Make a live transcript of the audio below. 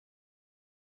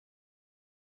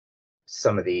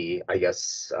some of the, I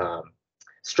guess,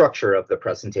 structure of the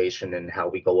presentation and how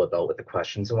we go about with the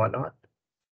questions and whatnot?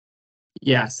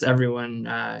 Yes, everyone.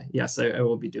 Yes, I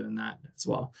will be doing that as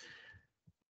well.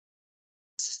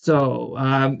 So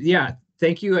yeah,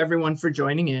 thank you everyone for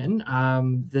joining in.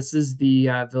 This is the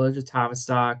Village of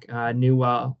Tavistock new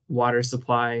water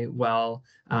supply well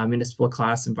municipal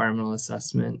class environmental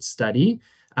assessment study.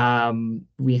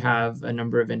 We have a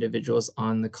number of individuals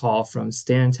on the call from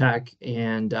Stantec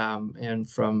and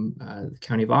from the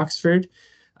County of Oxford.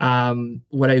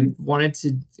 What I wanted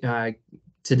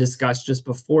to discuss just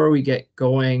before we get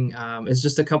going is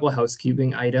just a couple of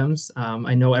housekeeping items.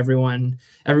 I know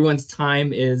everyone's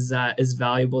time is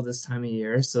valuable this time of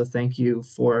year, so thank you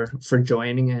for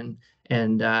joining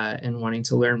and wanting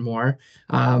to learn more.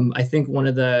 I think one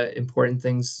of the important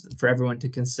things for everyone to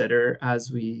consider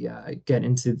as we get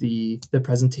into the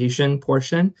presentation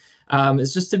portion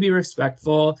is just to be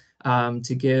respectful,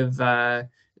 to give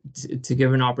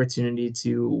an opportunity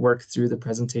to work through the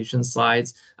presentation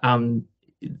slides.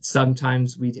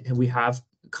 Sometimes we have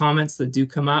comments that do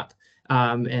come up,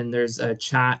 and there's a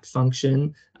chat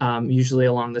function, usually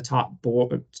along the top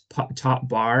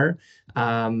bar.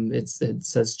 It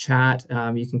says chat.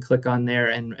 You can click on there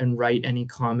and write any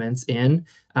comments in,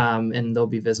 and they'll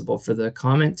be visible for the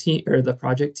comment team or the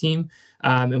project team.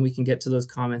 And we can get to those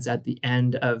comments at the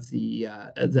end of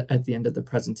the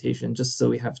presentation, just so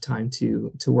we have time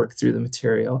to work through the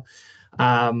material.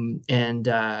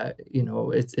 You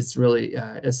know, it's really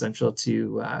essential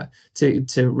to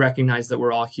recognize that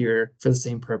we're all here for the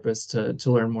same purpose, to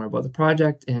learn more about the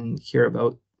project and hear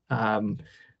about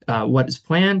what is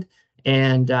planned,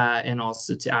 and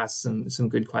also to ask some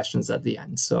good questions at the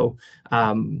end. So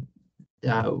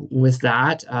with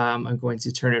that, I'm going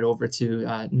to turn it over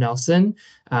to Nelson,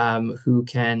 who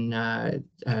can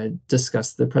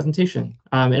discuss the presentation.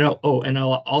 And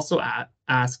I'll also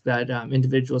ask that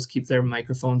individuals keep their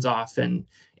microphones off and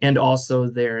also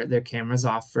their cameras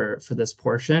off for this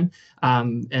portion.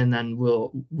 And then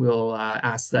we'll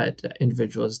ask that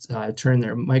individuals turn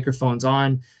their microphones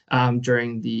on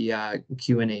during the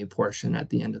Q&A portion at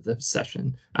the end of the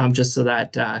session, just so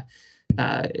that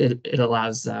it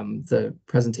allows the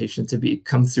presentation to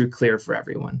come through clear for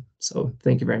everyone. So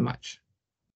thank you very much.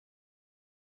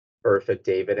 Perfect,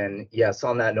 David. And yes,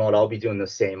 on that note, I'll be doing the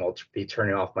same. I'll be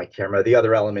turning off my camera. The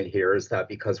other element here is that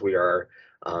because we are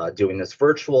doing this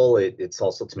virtual, it's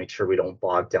also to make sure we don't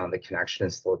bog down the connection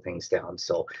and slow things down.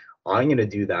 So I'm going to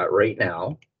do that right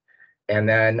now. And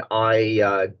then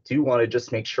I do want to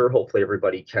just make sure, hopefully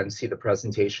everybody can see the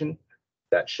presentation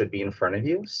that should be in front of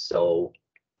you. So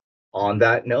on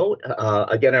that note,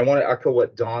 again, I want to echo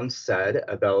what Dawn said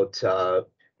about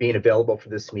being available for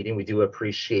this meeting. We do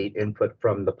appreciate input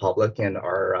from the public and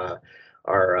our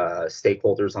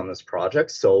stakeholders on this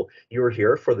project. So you're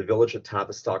here for the Village of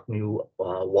Tavistock new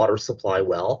water supply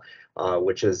well,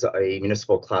 which is a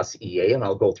municipal class EA, and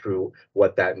I'll go through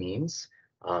what that means.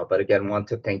 But again, want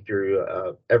to thank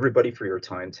everybody for your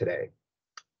time today.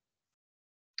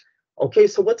 Okay,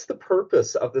 so what's the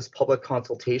purpose of this public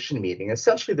consultation meeting?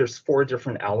 Essentially, there's 4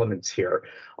 different elements here.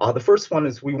 The first one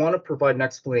is we want to provide an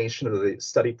explanation of the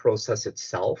study process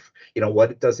itself. You know,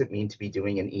 what does it mean to be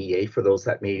doing an EA for those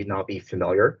that may not be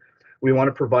familiar? We want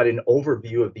to provide an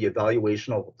overview of the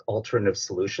evaluation of alternative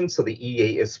solutions. So the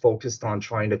EA is focused on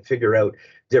trying to figure out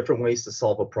different ways to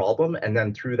solve a problem, and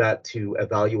then through that to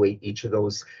evaluate each of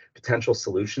those potential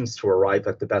solutions to arrive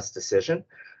at the best decision.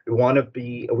 We want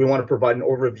to provide an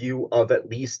overview of at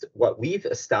least what we've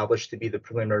established to be the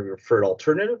preliminary preferred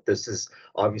alternative. This is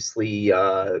obviously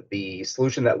the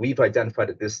solution that we've identified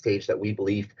at this stage that we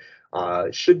believe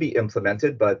should be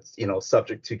implemented, but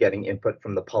subject to getting input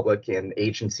from the public and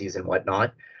agencies and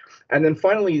whatnot. And then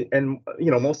finally, and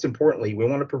most importantly, we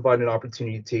want to provide an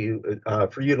opportunity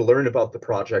for you to learn about the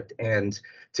project and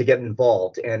to get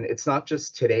involved. And it's not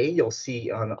just today. You'll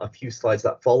see on a few slides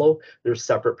that follow, there's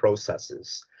separate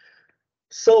processes.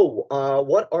 So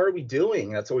what are we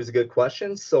doing? That's always a good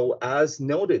question. So as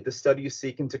noted, the study is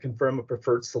seeking to confirm a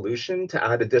preferred solution to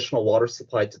add additional water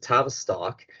supply to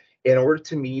Tavistock in order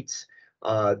to meet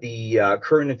the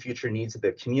current and future needs of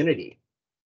the community.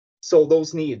 So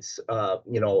those needs,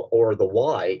 or the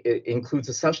why, it includes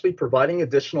essentially providing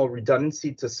additional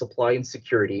redundancy to supply and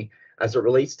security as it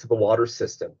relates to the water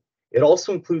system. It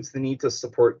also includes the need to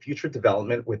support future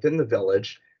development within the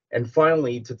village, and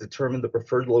finally, to determine the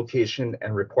preferred location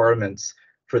and requirements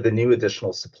for the new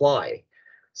additional supply.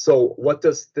 So what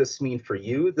does this mean for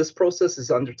you? This process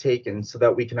is undertaken so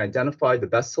that we can identify the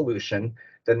best solution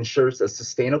that ensures a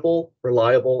sustainable,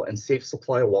 reliable, and safe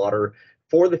supply of water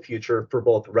for the future for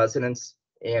both residents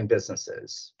and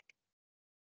businesses.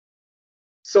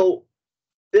 So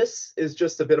this is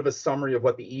just a bit of a summary of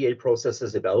what the EA process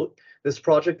is about. This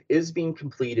project is being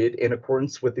completed in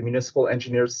accordance with the Municipal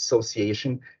Engineers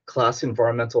Association Class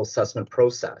Environmental Assessment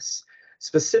process.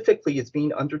 Specifically, it's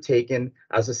being undertaken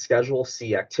as a Schedule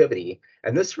C activity,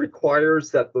 and this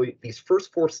requires that these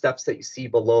first 4 steps that you see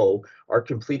below are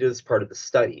completed as part of the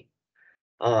study.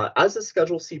 As a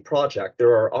Schedule C project,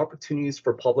 there are opportunities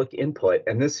for public input,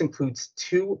 and this includes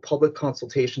 2 public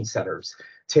consultation centers.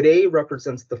 Today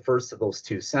represents the first of those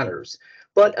 2 centers.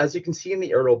 But as you can see in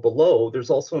the arrow below, there's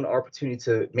also an opportunity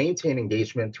to maintain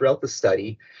engagement throughout the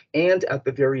study, and at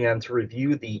the very end to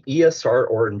review the ESR,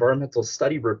 or Environmental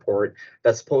Study Report,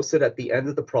 that's posted at the end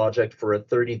of the project for a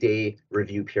 30-day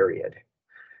review period.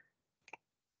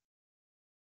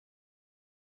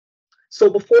 So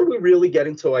before we really get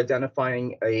into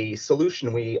identifying a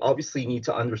solution, we obviously need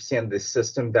to understand the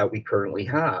system that we currently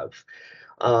have.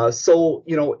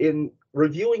 In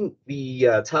reviewing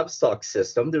the Tavistock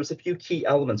system, there's a few key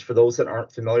elements for those that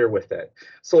aren't familiar with it.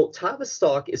 So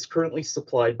Tavistock is currently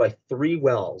supplied by 3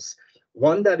 wells,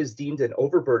 1 that is deemed an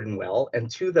overburden well and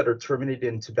 2 that are terminated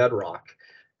into bedrock.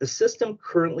 The system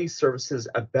currently services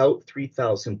about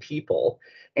 3,000 people.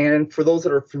 And for those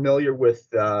that are familiar with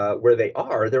where they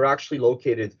are, they're actually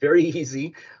located very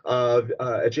easy,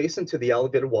 adjacent to the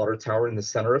elevated water tower in the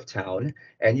center of town.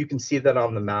 And you can see that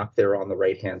on the map there on the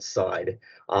right-hand side.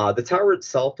 The tower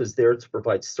itself is there to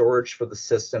provide storage for the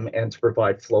system and to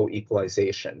provide flow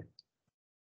equalization.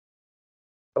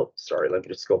 Oh, sorry, let me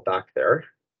just go back there.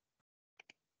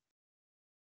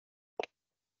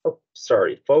 Oh,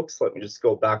 sorry, folks. Let me just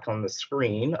go back on the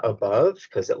screen above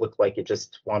because it looked like it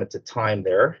just wanted to time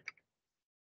there.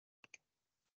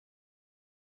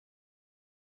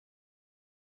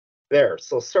 There,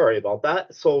 so sorry about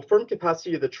that. So firm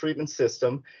capacity of the treatment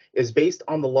system is based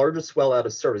on the largest well out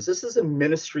of service. This is a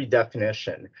ministry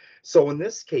definition. So in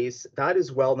this case, that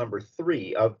is well number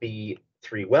 3 of the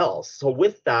 3 wells. So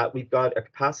with that, we've got a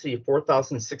capacity of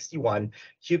 4,061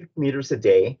 cubic meters a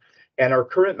day. And our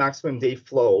current maximum day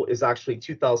flow is actually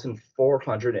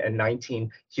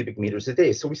 2,419 cubic meters a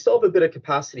day. So we still have a bit of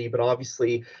capacity, but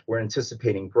obviously we're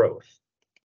anticipating growth.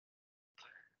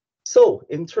 So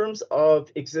in terms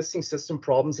of existing system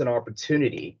problems and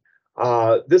opportunity,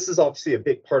 this is obviously a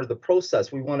big part of the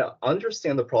process. We want to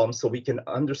understand the problem so we can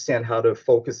understand how to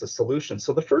focus a solution.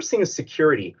 So the first thing is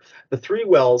security. The 3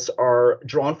 wells are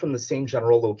drawn from the same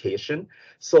general location.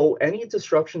 So any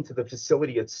disruption to the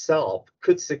facility itself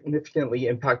could significantly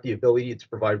impact the ability to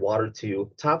provide water to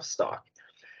Tavistock.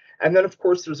 And then, of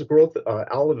course, there's a growth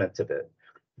element of it.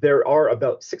 There are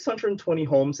about 620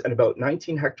 homes and about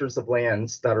 19 hectares of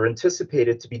lands that are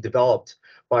anticipated to be developed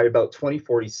by about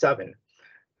 2047.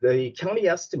 The county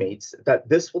estimates that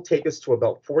this will take us to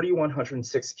about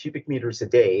 4,106 cubic meters a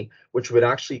day, which would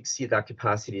actually exceed that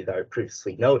capacity that I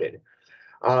previously noted.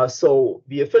 So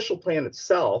the official plan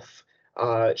itself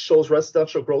shows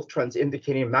residential growth trends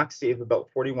indicating a max day of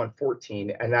about 4,114,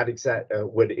 and that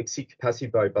would exceed capacity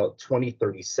by about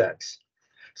 2036.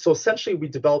 So essentially, we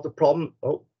developed a problem.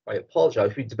 Oh, I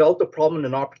apologize. We developed a problem and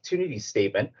an opportunity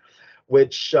statement,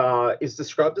 which is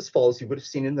described as follows. You would have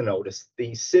seen in the notice.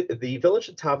 The Village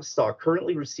of Tavistock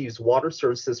currently receives water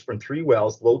services from 3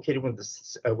 wells located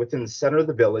within the center of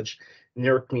the village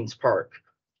near Queen's Park.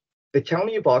 The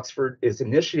County of Oxford is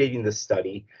initiating this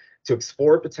study to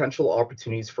explore potential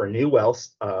opportunities for a new well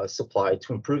supply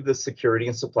to improve the security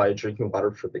and supply of drinking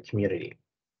water for the community.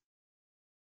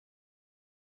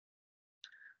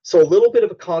 So a little bit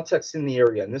of a context in the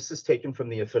area, and this is taken from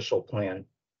the official plan.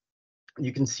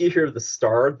 You can see here the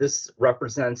star. This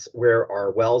represents where our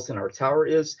wells and our tower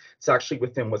is. It's actually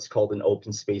within what's called an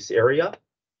open space area.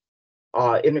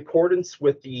 In accordance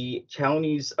with the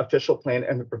county's official plan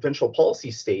and the provincial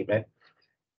policy statement,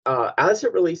 as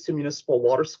it relates to municipal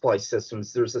water supply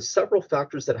systems, there's several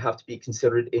factors that have to be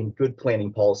considered in good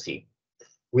planning policy.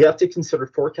 We have to consider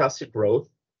forecasted growth.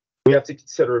 We have to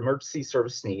consider emergency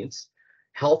service needs,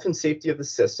 health and safety of the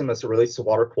system as it relates to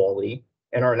water quality,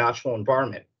 and our natural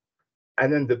environment.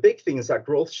 And then the big thing is that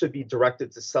growth should be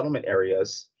directed to settlement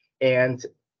areas, and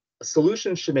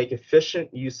solutions should make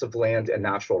efficient use of land and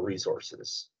natural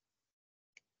resources.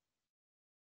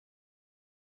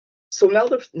 So now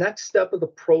the next step of the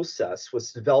process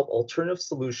was to develop alternative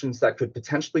solutions that could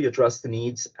potentially address the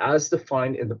needs as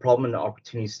defined in the problem and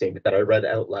opportunity statement that I read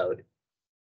out loud.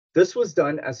 This was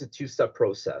done as a 2-step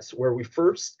process where we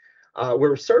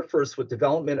start first with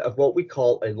development of what we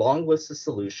call a long list of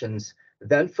solutions.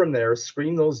 Then from there,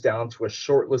 screen those down to a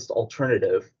short list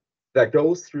alternative that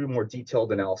goes through more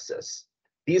detailed analysis.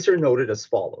 These are noted as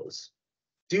follows.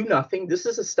 Do nothing. This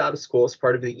is a status quo as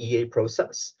part of the EA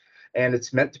process. and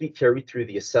it's meant to be carried through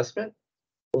the assessment.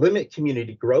 Limit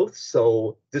community growth,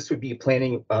 so this would be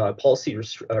planning policy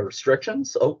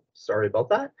restrictions. Oh, sorry about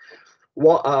that.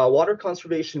 Water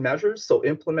conservation measures, so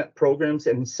implement programs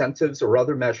and incentives or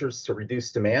other measures to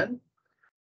reduce demand.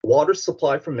 Water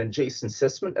supply from an adjacent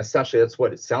system, essentially that's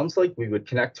what it sounds like. We would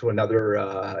connect to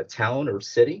another town or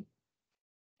city.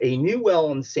 A new well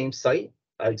on the same site,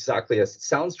 exactly as it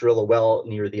sounds, drill a well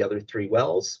near the other 3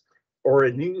 wells, or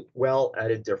a new well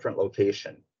at a different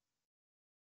location.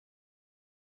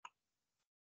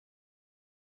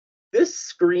 This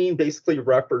screen basically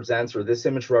represents, or this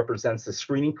image represents the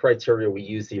screening criteria we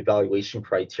use, the evaluation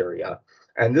criteria.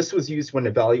 And this was used when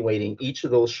evaluating each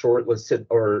of those shortlisted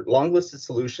or long-listed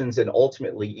solutions, and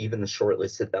ultimately even the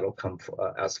shortlisted that'll come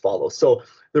as follows. So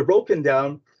they're broken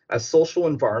down as social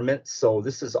environment. So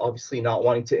this is obviously not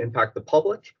wanting to impact the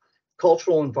public.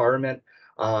 Cultural environment,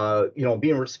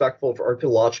 being respectful of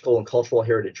archaeological and cultural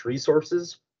heritage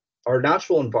resources. Our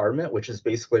natural environment, which is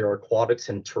basically our aquatics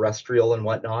and terrestrial and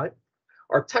whatnot.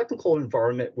 Our technical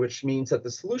environment, which means that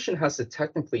the solution has to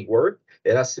technically work.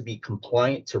 It has to be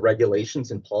compliant to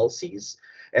regulations and policies,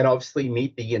 and obviously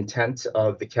meet the intent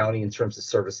of the county in terms of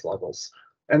service levels.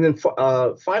 And then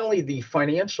finally, the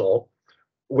financial,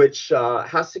 which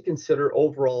has to consider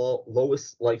overall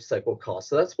lowest life cycle costs.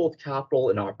 So that's both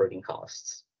capital and operating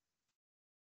costs.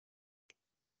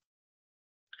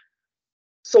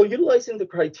 So utilizing the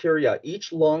criteria,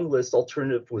 each long list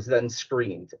alternative was then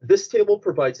screened. This table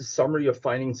provides a summary of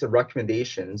findings and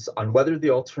recommendations on whether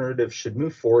the alternative should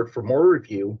move forward for more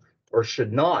review or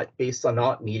should not, based on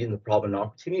not meeting the problem and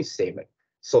opportunity statement.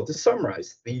 So to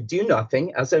summarize, the do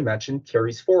nothing, as I mentioned,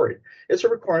 carries forward. It's a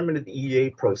requirement of the EA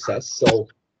process, so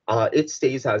it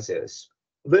stays as is.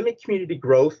 Limit community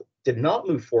growth did not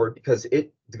move forward because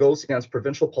it goes against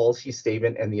provincial policy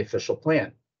statement and the official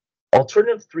plan.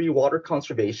 Alternative 3, water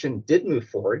conservation, did move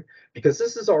forward because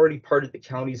this is already part of the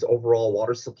county's overall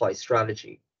water supply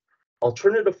strategy.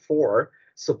 Alternative 4,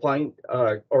 supplying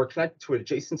or connected to an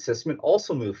adjacent system,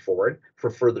 also moved forward for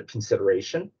further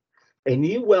consideration. A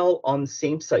new well on the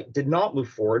same site did not move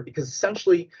forward because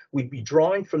essentially we'd be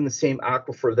drawing from the same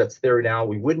aquifer that's there now.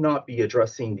 We would not be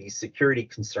addressing these security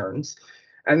concerns.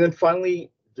 And then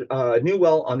finally, a new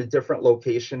well on a different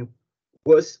location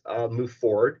was moved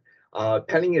forward,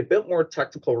 pending a bit more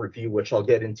technical review, which I'll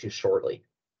get into shortly.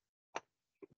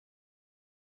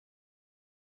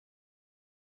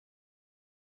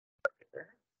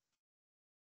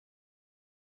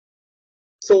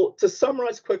 So to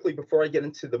summarize quickly before I get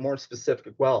into the more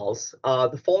specific wells,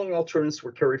 the following alternatives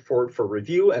were carried forward for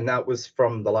review, and that was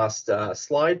from the last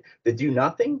slide: the do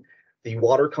nothing, the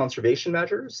water conservation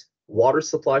measures, water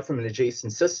supply from an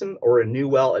adjacent system, or a new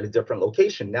well at a different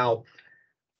location. Now,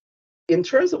 in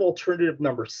terms of alternative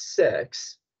number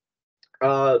 6,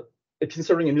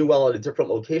 considering a new well at a different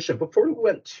location, before we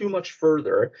went too much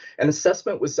further, an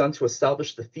assessment was done to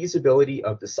establish the feasibility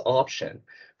of this option.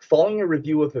 Following a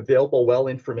review of available well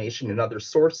information and other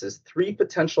sources, 3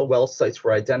 potential well sites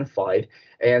were identified,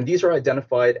 and these are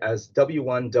identified as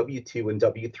W1, W2, and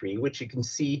W3, which you can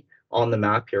see on the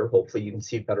map here. Hopefully you can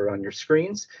see it better on your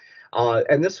screens.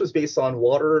 And this was based on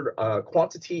water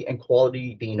quantity and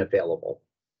quality being available.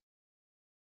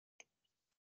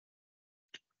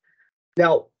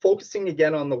 Now, focusing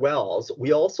again on the wells,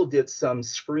 we also did some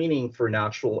screening for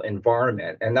natural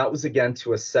environment, and that was again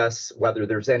to assess whether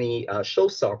there's any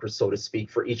showstoppers, so to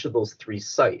speak, for each of those 3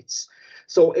 sites.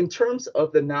 So in terms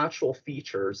of the natural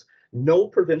features, no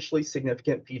provincially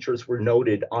significant features were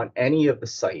noted on any of the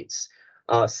sites.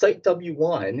 Site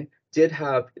W1 did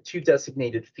have 2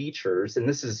 designated features, and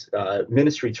this is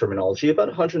ministry terminology, about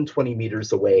 120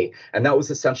 meters away, and that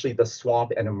was essentially the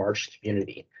swamp and a marsh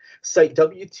community. Site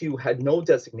W2 had no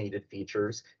designated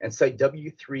features, and Site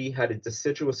W3 had a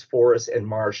deciduous forest and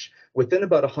marsh within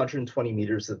about 120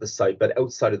 meters of the site, but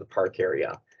outside of the park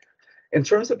area. In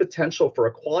terms of potential for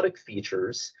aquatic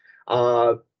features,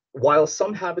 while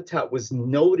some habitat was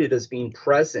noted as being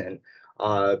present,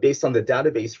 based on the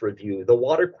database review, the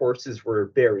water courses were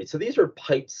buried. So these are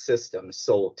piped systems,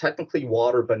 so technically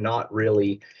water, but not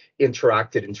really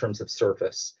interacted in terms of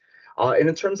surface. And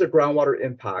in terms of groundwater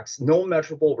impacts, no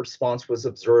measurable response was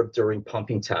observed during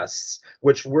pumping tests,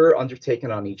 which were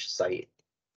undertaken on each site.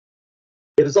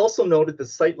 It is also noted that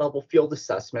site level field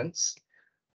assessments,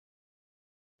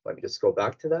 let me just go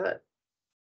back to that.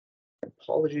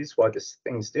 Apologies why this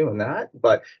thing's doing that,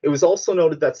 but it was also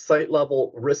noted that site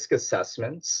level risk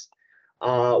assessments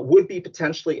would be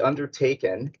potentially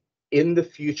undertaken in the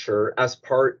future as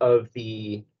part of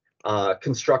the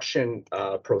construction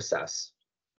process.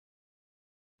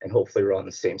 And hopefully we're on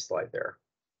the same slide there.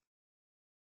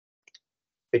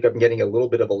 think I'm getting a little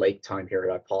bit of a late time here,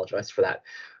 and I apologize for that.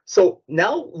 So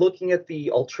now looking at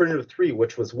the alternative 3,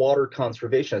 which was water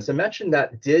conservation, as I mentioned,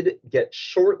 that did get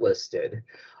shortlisted.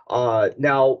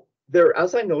 Now,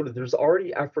 as I noted, there's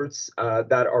already efforts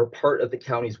that are part of the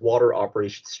county's water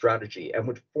operations strategy and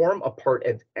would form a part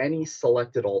of any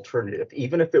selected alternative,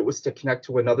 even if it was to connect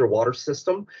to another water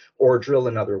system or drill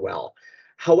another well.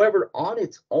 However, on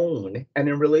its own and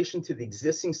in relation to the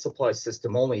existing supply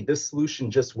system only, this solution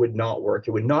just would not work.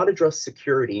 It would not address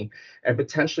security, and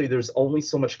potentially there's only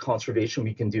so much conservation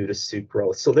we can do to suit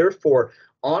growth. So therefore,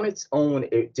 on its own,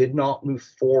 it did not move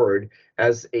forward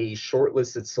as a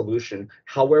shortlisted solution.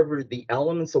 However, the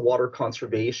elements of water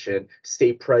conservation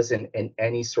stay present in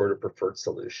any sort of preferred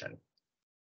solution.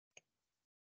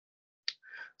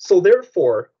 So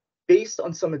therefore, based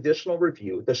on some additional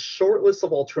review, the short list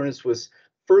of alternatives was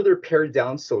further pared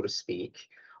down, so to speak,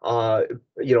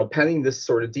 pending this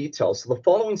sort of detail. So the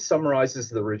following summarizes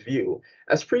the review.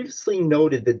 As previously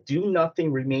noted, the do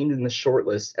nothing remained in the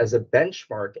shortlist as a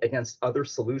benchmark against other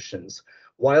solutions.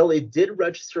 While it did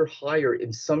register higher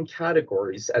in some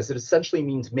categories, as it essentially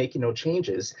means making no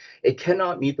changes, it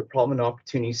cannot meet the problem and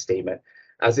opportunity statement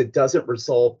as it doesn't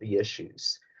resolve the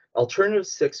issues. Alternative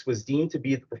 6 was deemed to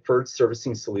be the preferred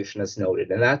servicing solution as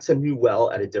noted, and that's a new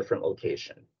well at a different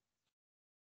location.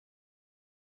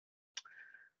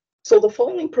 So the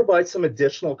following provides some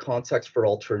additional context for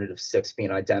alternative 6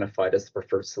 being identified as the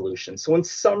preferred solution. So in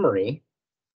summary,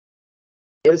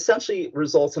 it essentially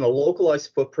results in a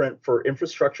localized footprint for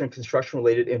infrastructure and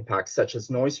construction-related impacts such as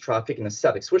noise, traffic, and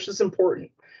aesthetics, which is important.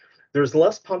 There's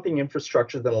less pumping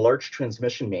infrastructure than a large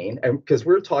transmission main, and because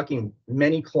we're talking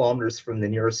many kilometers from the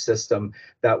nearest system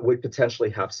that would potentially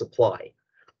have supply.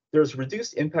 There's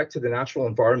reduced impact to the natural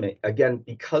environment, again,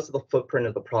 because of the footprint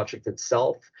of the project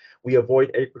itself. We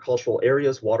avoid agricultural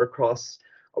areas, water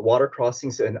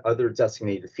crossings, and other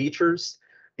designated features.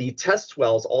 The test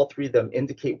wells, all 3 of them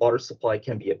indicate water supply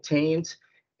can be obtained,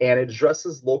 and it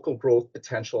addresses local growth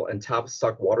potential and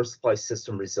Tavistock water supply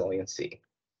system resiliency.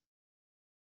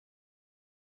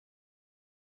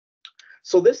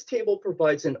 So this table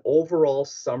provides an overall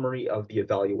summary of the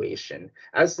evaluation.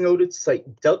 As noted, site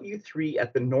W3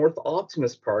 at the North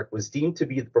Optimus Park was deemed to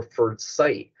be the preferred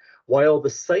site. While the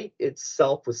site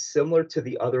itself was similar to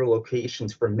the other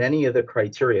locations for many of the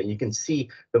criteria, you can see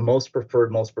the most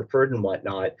preferred, and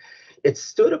whatnot, it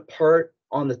stood apart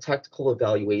on the technical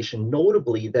evaluation,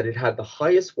 notably that it had the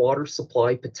highest water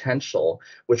supply potential,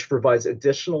 which provides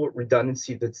additional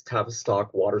redundancy to its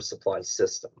Tavistock water supply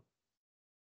system.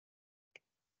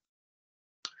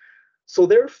 So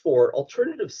therefore,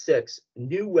 alternative 6,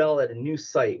 new well at a new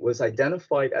site, was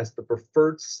identified as the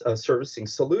preferred servicing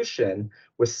solution,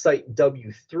 with site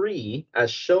W3,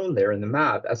 as shown there in the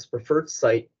map, as the preferred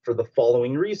site for the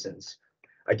following reasons.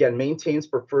 Again, maintains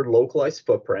preferred localized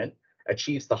footprint,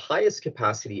 achieves the highest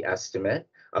capacity estimate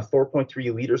of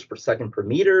 4.3 liters per second per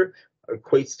meter,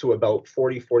 equates to about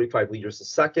 40-45 liters a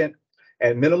second,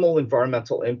 and minimal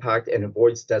environmental impact and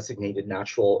avoids designated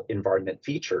natural environment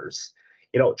features.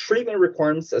 Treatment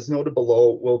requirements, as noted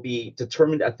below, will be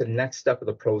determined at the next step of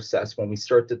the process when we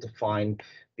start to define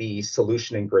the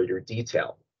solution in greater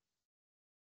detail.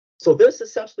 So this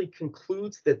essentially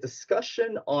concludes the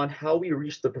discussion on how we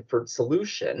reach the preferred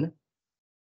solution.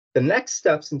 The next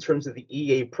steps in terms of the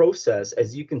EA process,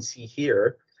 as you can see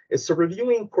here, is to review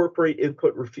and incorporate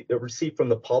input received from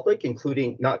the public,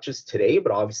 including not just today,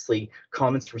 but obviously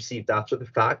comments received after the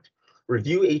fact,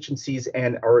 review agencies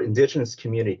and our Indigenous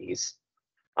communities.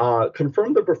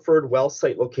 Confirm the preferred well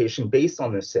site location based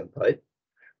on this input,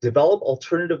 develop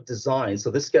alternative designs. So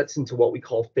this gets into what we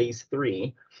call phase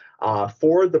 3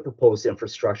 for the proposed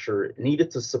infrastructure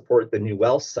needed to support the new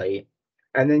well site,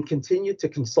 and then continue to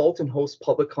consult and host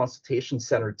public consultation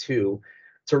center 2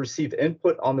 to receive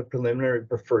input on the preliminary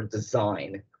preferred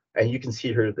design. And you can see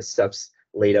here the steps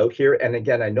laid out here. And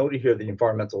again, I noted here the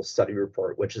environmental study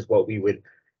report, which is what we would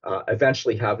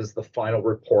eventually have as the final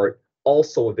report,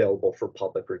 also available for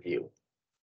public review.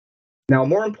 Now,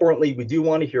 more importantly, we do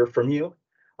want to hear from you.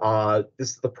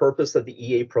 This is the purpose of the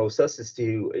EA process, is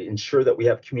to ensure that we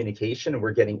have communication and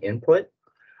we're getting input.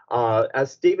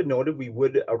 As David noted, we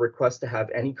would request to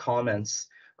have any comments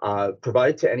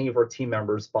provided to any of our team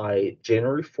members by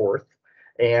January 4th.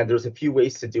 And there's a few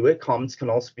ways to do it. Comments can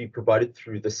also be provided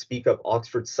through the Speak Up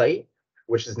Oxford site,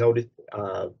 which is noted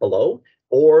below,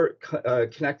 or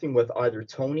connecting with either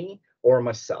Tony or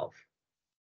myself.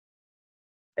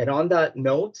 And on that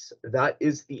note, that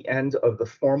is the end of the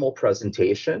formal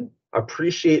presentation. I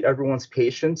appreciate everyone's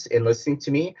patience in listening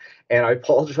to me, and I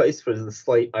apologize for the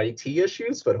slight IT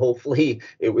issues, but hopefully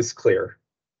it was clear.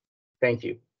 Thank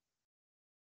you.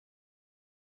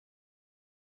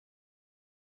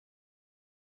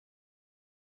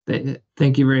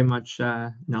 Thank you very much,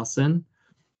 Nelson.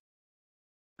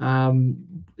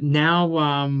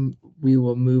 Now we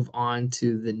will move on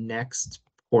to the next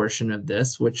portion of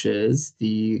this, which is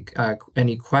the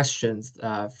any questions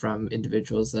from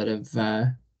individuals that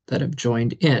have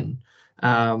joined in.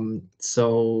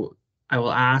 So I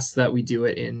will ask that we do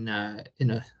it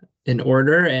in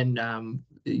order, and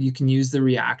you can use the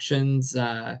reactions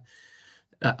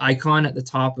icon at the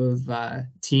top of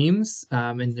Teams,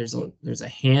 and there's a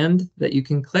hand that you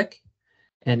can click.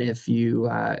 And if you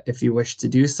wish to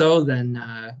do so, then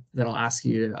that'll ask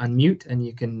you to unmute, and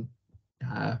you can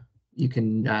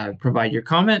provide your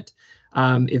comment.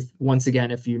 If once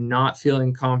again, if you're not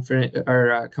feeling confident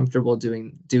or comfortable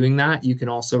doing that, you can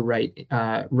also write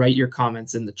your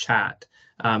comments in the chat,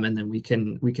 and then we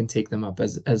can take them up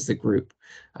as the group.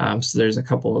 So there's a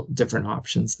couple different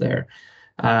options there.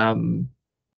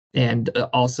 And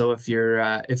also, if you're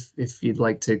if you'd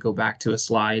like to go back to a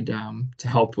slide to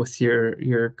help with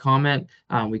your comment,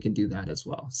 we can do that as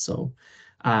well. So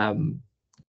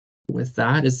with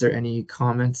that, is there any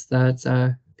comments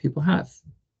that people have?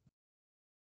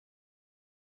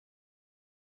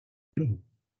 All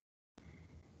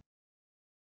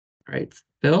right,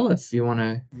 Phil, if you want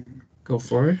to go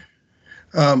forward.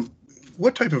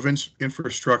 What type of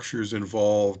infrastructure is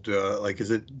involved? Like,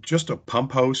 is it just a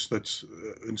pump house that's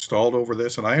installed over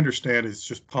this? And I understand it's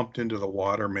just pumped into the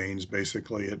water mains,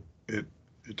 basically. It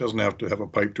doesn't have to have a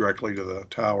pipe directly to the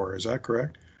tower. Is that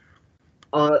correct?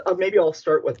 Maybe I'll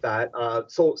start with that.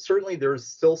 So certainly there's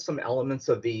still some elements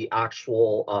of the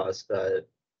actual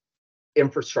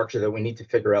infrastructure that we need to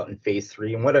figure out in phase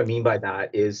 3. And what I mean by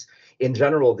that is, in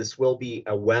general, this will be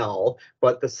a well,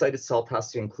 but the site itself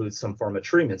has to include some form of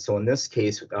treatment. So in this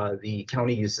case, the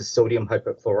county uses sodium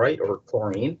hypochlorite or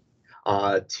chlorine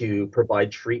to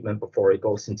provide treatment before it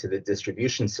goes into the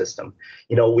distribution system.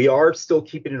 You know, we are still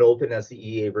keeping it open as the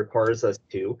EA requires us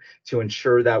to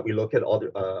ensure that we look at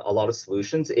other a lot of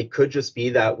solutions. It could just be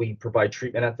that we provide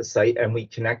treatment at the site and we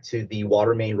connect to the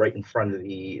water main right in front of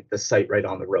the site right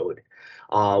on the road.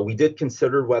 We did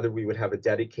consider whether we would have a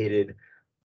dedicated,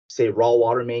 say, raw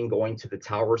water main going to the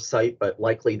tower site, but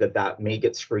likely that may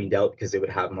get screened out because it would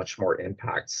have much more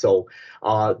impact. So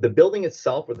the building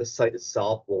itself or the site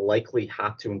itself will likely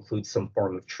have to include some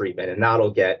form of treatment, and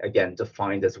that'll get, again,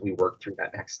 defined as we work through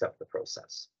that next step of the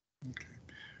process. Okay.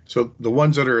 So the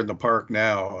ones that are in the park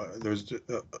now, there's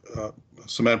a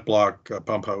cement block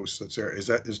pump house that's there.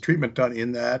 Is treatment done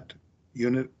in that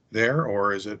unit there,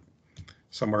 or is it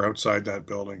somewhere outside that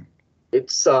building?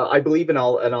 It's I believe, and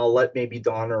I'll let maybe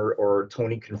Don or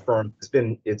Tony confirm.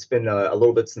 It's been a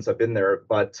little bit since I've been there,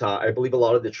 but I believe a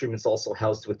lot of the treatment's also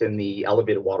housed within the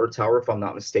elevated water tower, if I'm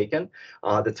not mistaken.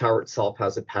 The tower itself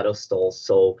has a pedestal,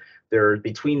 so there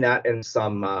between that and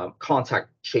some contact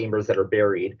chambers that are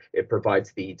buried, it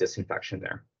provides the disinfection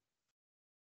there.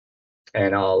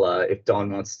 And I'll if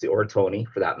Don wants to, or Tony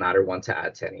for that matter, want to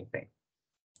add to anything.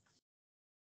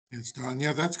 It's Don.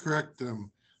 Yeah, that's correct.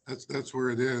 That's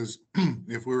where it is.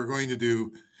 If we were going to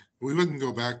do, we wouldn't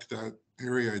go back to that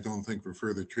area, I don't think, for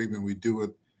further treatment. We'd do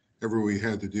whatever we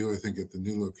had to do, I think, at the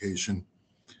new location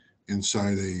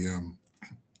inside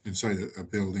a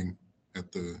building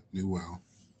at the new well.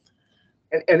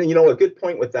 And you know, a good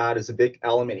point with that is a big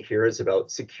element here is about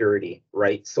security,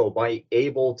 right? So by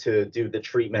able to do the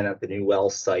treatment at the new well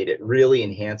site, it really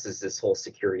enhances this whole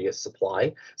security of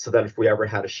supply, so that if we ever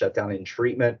had a shutdown in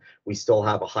treatment, we still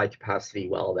have a high capacity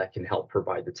well that can help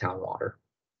provide the town water.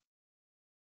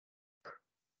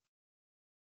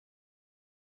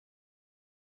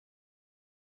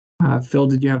 Phil,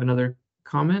 did you have another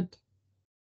comment?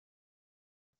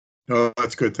 No,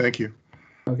 that's good. Thank you.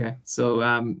 Okay, so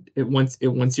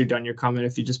once you're done your comment,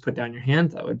 if you just put down your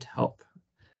hand, that would help.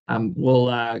 We'll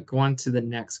go on to the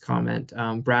next comment.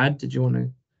 Brad, did you want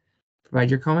to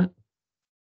provide your comment?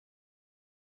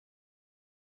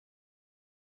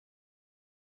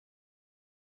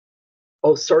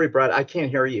 Oh, sorry, Brad, I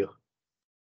can't hear you.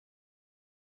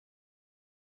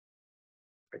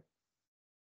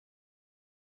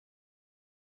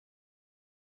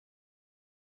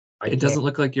 It doesn't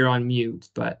look like you're on mute,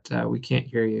 but we can't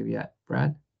hear you yet,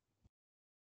 Brad.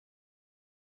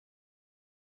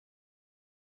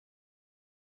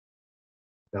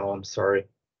 No, I'm sorry.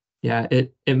 Yeah,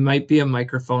 it might be a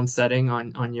microphone setting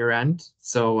on your end.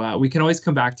 So we can always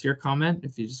come back to your comment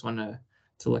if you just want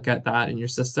to look at that in your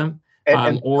system.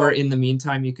 Or in the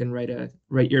meantime, you can write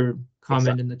your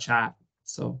comment in the chat.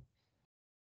 So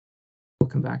we'll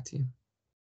come back to you.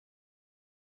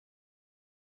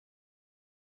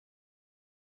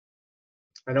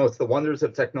 I know it's the wonders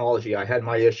of technology. I had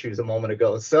my issues a moment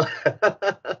ago, so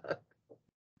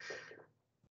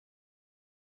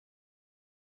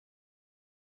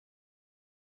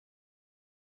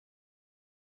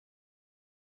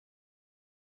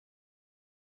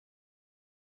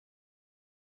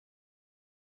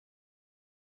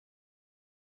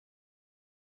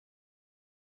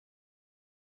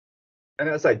And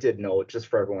as I did note, just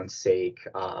for everyone's sake,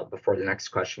 before the next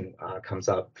question comes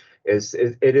up,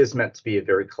 it is meant to be a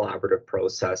very collaborative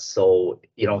process. So,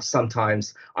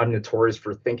 sometimes I'm notorious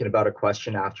for thinking about a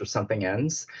question after something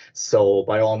ends. So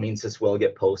by all means, this will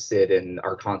get posted in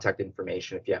our contact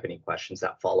information if you have any questions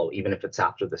that follow, even if it's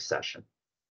after this session.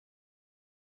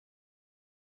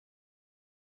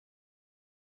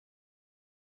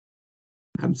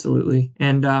 Absolutely.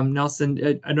 And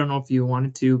Nelson, I don't know if you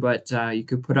wanted to, but you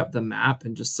could put up the map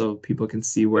and just so people can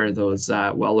see where those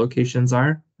well locations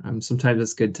are. Sometimes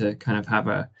it's good to kind of have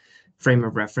a frame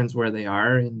of reference where they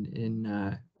are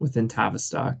in within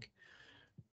Tavistock.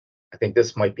 I think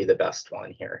this might be the best one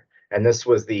here. And this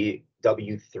was the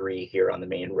W3 here on the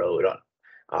main road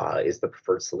is the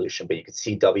preferred solution, but you can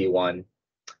see W1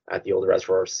 at the old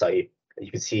reservoir site.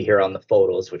 You can see here on the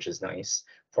photos, which is nice.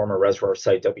 Former reservoir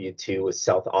site W2 is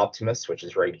South Optimus, which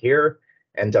is right here,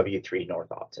 and W3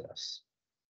 North Optimus.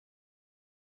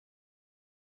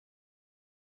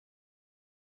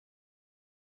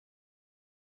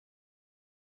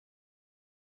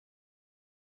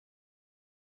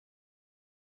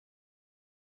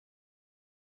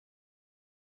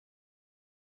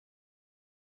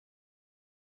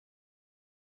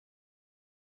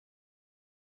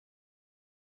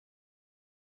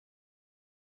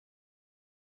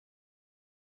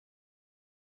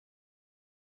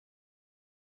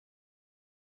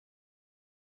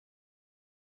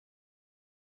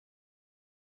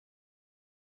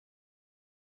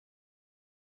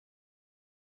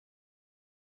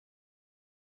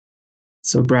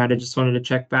 So Brad, I just wanted to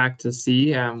check back to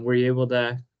see, were you able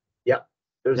to? Yep.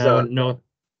 There's no,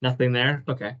 nothing there.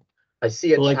 Okay. I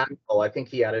see a So, chat. Oh, I think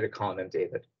he added a comment,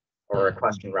 David, or a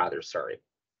question rather. Sorry.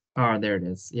 Oh, there it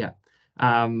is. Yeah.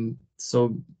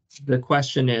 So the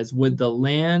question is, would the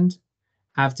land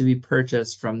have to be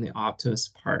purchased from the Optimus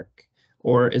Park,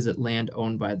 or is it land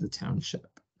owned by the township?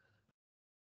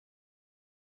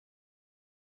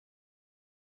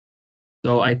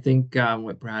 So I think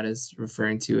what Brad is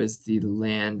referring to is the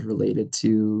land related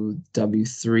to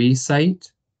W3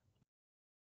 site.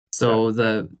 So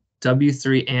the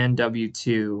W3 and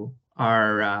W2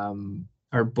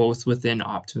 are both within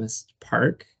Optimus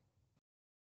Park.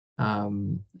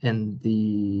 And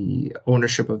the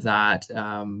ownership of that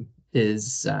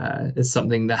is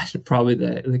something that probably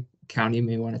the county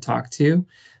may want to talk to.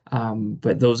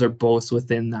 But those are both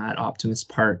within that Optimus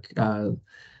Park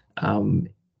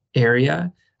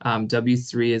area.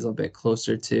 W3 is a bit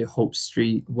closer to Hope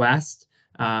Street West,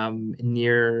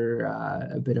 near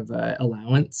a bit of a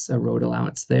road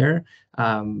allowance there,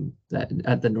 that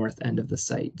at the north end of the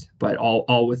site, but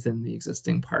all within the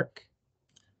existing park.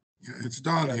 Yeah, it's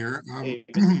Don here.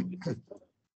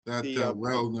 That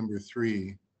well number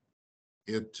 3,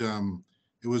 it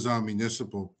was on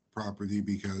municipal property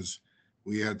because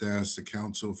we had to ask the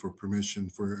council for permission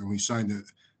and we signed it.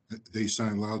 They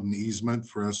allowed an easement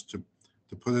for us to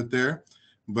put it there,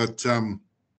 but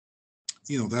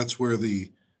that's where the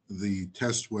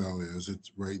test well is.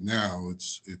 It's right now.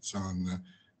 It's on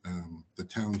the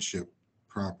township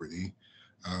property.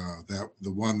 The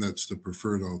one that's the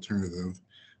preferred alternative.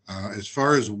 As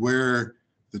far as where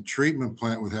the treatment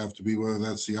plant would have to be, whether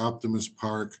that's the Optimus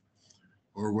Park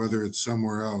or whether it's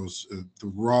somewhere else, the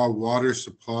raw water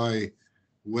supply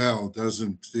well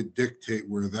doesn't dictate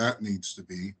where that needs to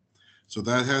be. So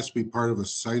that has to be part of a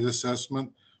site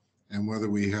assessment, and whether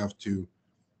we have to,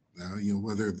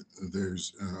 whether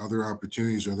there's other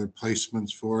opportunities, other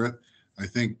placements for it. I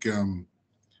think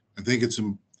it's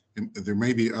there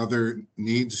may be other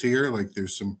needs here, like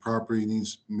there's some property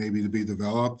needs maybe to be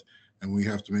developed, and we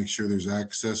have to make sure there's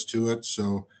access to it.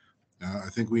 So I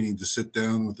think we need to sit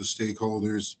down with the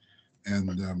stakeholders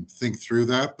and think through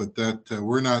that. But that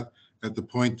we're not at the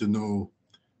point to know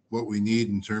what we need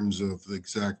in terms of the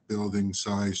exact building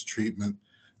size, treatment,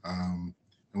 and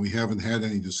we haven't had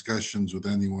any discussions with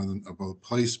anyone about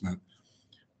placement.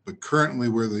 But currently,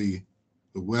 where the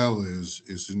well is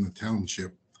in the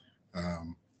township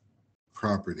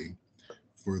property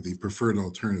for the preferred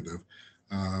alternative.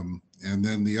 And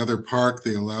then the other park,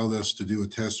 they allowed us to do a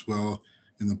test well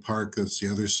in the park. That's the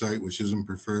other site, which isn't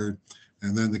preferred.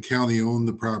 And then the county owned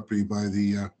the property by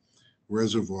the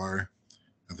reservoir.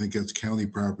 I think that's county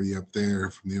property up there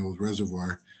from the old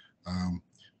reservoir,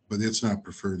 but it's not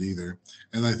preferred either.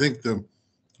 And I think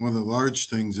one of the large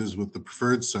things is with the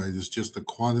preferred site is just the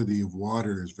quantity of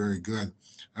water is very good.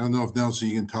 I don't know if Nelson,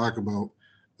 you can talk about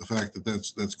the fact that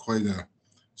that's quite a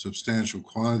substantial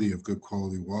quantity of good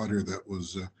quality water that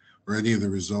was, or any of the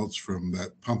results from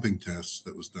that pumping test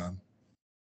that was done.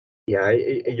 Yeah,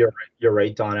 you're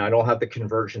right, Donna. I don't have the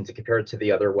conversion to compare it to the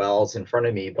other wells in front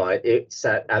of me, but it's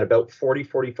set at about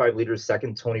 45 liters a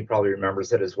second. Tony probably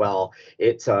remembers it as well.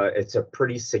 It's a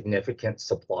pretty significant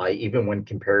supply, even when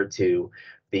compared to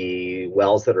the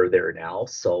wells that are there now.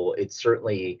 So it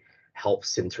certainly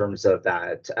helps in terms of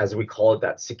that, as we call it,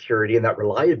 that security and that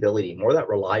reliability, more that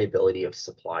reliability of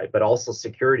supply, but also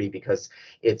security because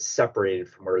it's separated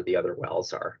from where the other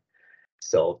wells are.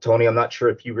 So, Tony, I'm not sure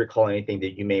if you recall anything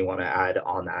that you may want to add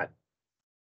on that.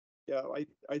 Yeah,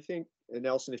 I think, and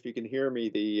Nelson, if you can hear me,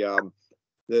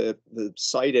 the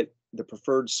site at the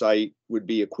preferred site would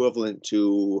be equivalent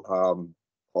to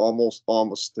almost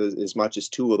as much as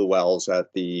two of the wells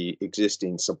at the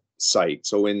existing site.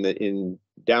 So in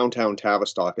downtown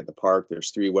Tavistock at the park,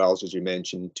 there's 3 wells, as you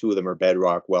mentioned. 2 of them are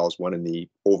bedrock wells, one in the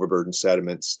overburden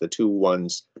sediments. The 2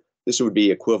 ones, this would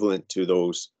be equivalent to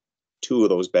those 2 of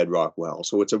those bedrock wells.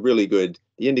 So it's a really good,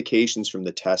 the indications from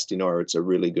the testing are it's a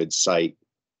really good site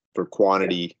for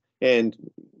quantity and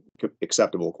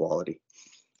acceptable quality.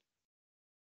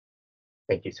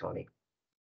 Thank you, Tony.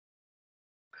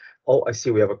 Oh, I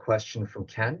see we have a question from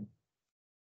Ken.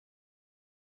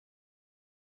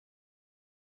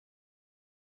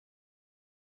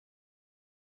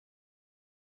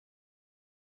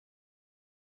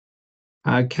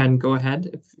 Ken, go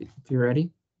ahead if you're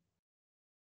ready.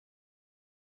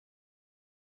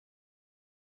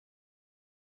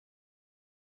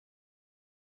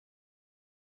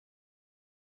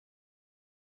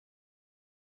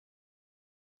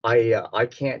 I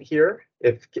can't hear.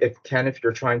 If Ken, if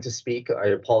you're trying to speak, I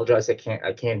apologize. I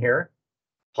can't hear.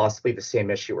 Possibly the same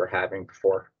issue we're having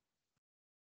before.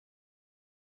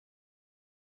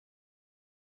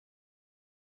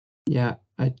 Yeah,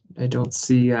 I don't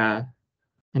see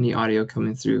any audio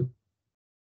coming through.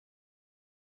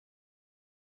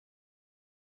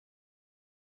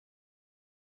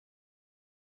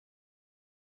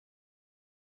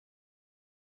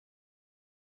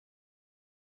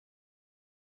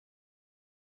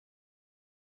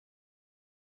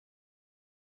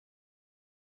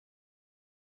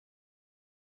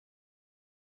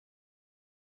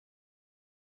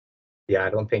 Yeah, I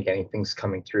don't think anything's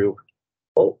coming through.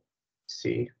 Oh,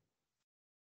 see.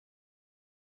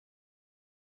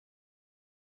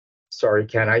 Sorry,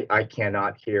 Ken, I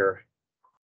cannot hear.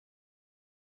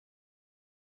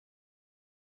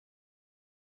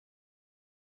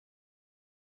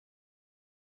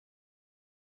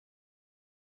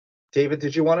 David,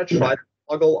 did you want to try to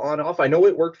toggle on off? I know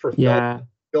it worked for Phil. Yeah.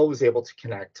 Phil was able to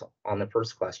connect on the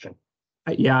first question.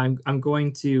 Yeah, I'm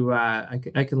going to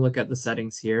I can look at the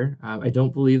settings here. I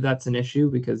don't believe that's an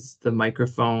issue because the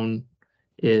microphone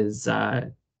is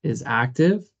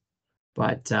active,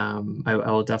 but I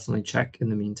will definitely check in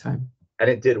the meantime.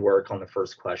 And it did work on the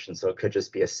first question, so it could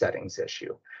just be a settings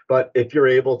issue. But if you're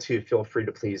able to, feel free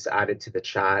to please add it to the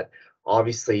chat.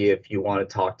 Obviously, if you want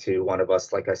to talk to one of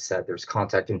us, like I said, there's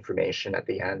contact information at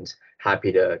the end.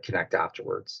 Happy to connect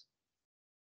afterwards.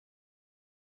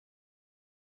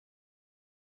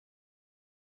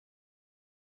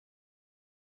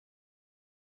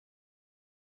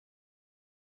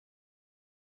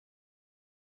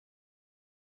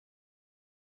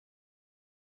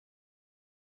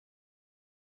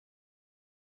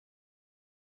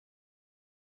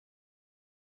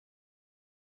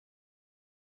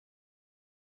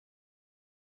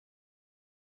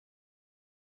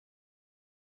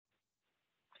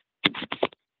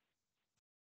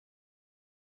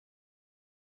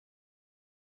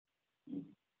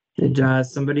 Did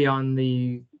somebody on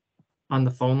the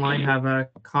phone line have a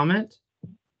comment?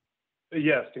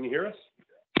 Yes, can you hear us?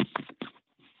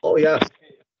 Oh, yes.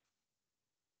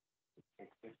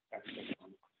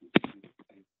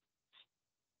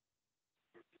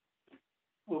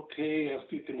 Okay,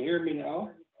 if you can hear me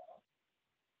now,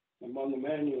 I'm on the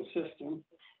manual system.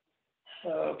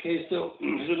 Okay, so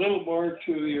there's a little more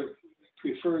to your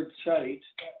preferred site.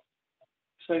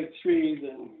 Site 3,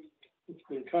 then it's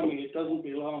been coming. It doesn't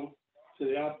belong to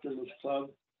the Optimist Club.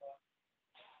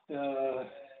 There's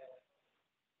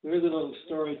a little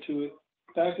story to it.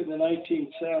 Back in the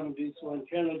 1970s, when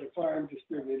Canada Farm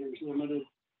Distributors Limited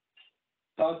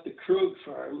bought the Krug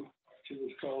Farm, which it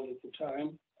was called at the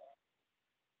time,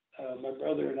 my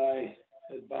brother and I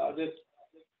had bought it,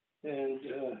 and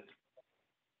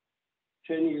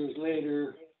 10 years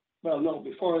later, well, no,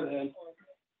 before then,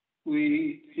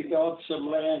 we developed some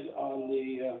land on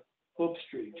the Hope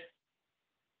Street,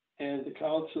 and the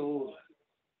council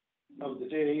of the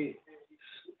day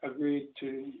agreed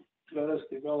to let us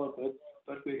develop it,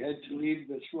 but we had to leave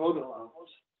this road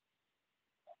allowance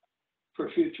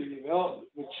for future development,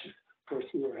 which course,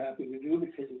 we were happy to do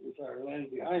because it was our land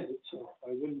behind it, so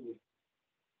why wouldn't we?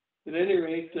 At any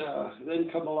rate, then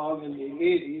come along in the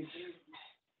 80s,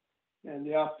 and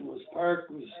the Optimus Park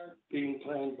was being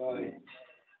planned by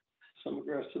some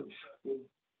aggressive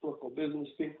local business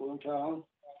people in town,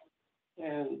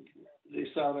 and they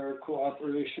sought our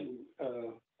cooperation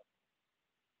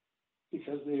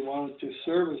because they wanted to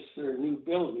service their new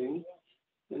building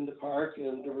in the park,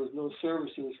 and there was no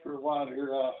services for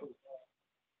water off of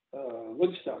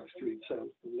Woodstock Street, so on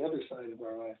the other side of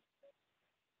our land.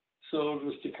 So it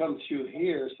was to come through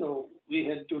here. So we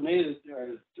had donated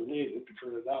for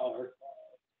 $1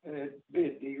 and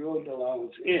made the road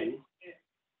allowance in.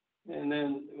 And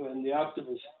then when the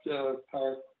Optimus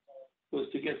Park was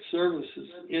to get services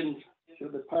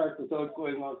into the park without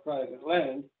going on private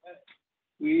land,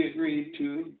 we agreed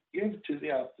to give to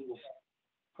the Optimus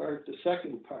Park the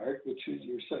second part, which is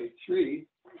your Site 3,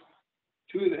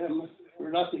 to them for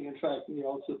nothing. In fact, we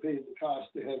also paid the cost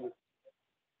to have it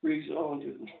rezoned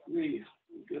and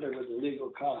whatever the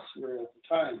legal costs were at the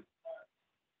time.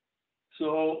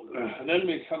 So then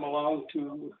we come along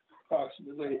to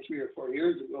approximately 3 or 4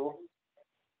 years ago,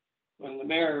 when the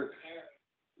mayor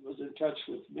was in touch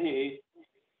with me,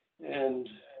 and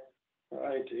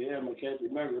I to him, I can't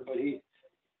remember, but he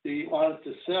wanted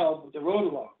to sell the road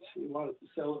allowance. He wanted to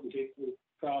sell it and take the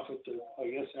profit to, I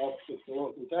guess, help with the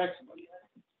local tax money.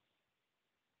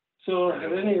 So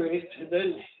at any rate,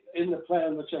 then in the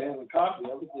plan, which I have a copy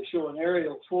of, they show an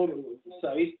aerial photo of the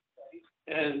site,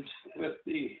 and with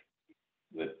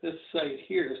this site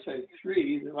here, Site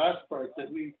 3, the last part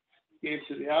that we gave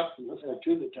to the Optimus, or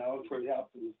to the town for the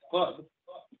Optimus Club,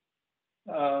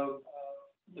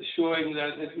 showing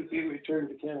that it would be returned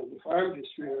to Canada Farm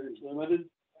Distributors Limited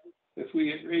if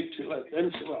we agreed to let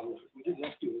them sell. We didn't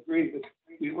have to agree, but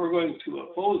we were going to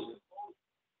oppose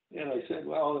it. And I said,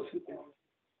 well,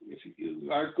 if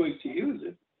you aren't going to use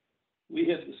it, we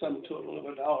had the sum total of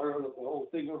 $1 out of the whole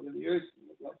thing over the years.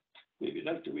 Maybe you'd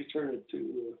have to return it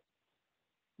to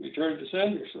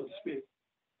sender, so to speak.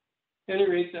 At any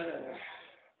rate,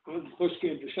 when push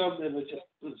came to shove, then it just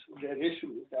was that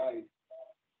issue died.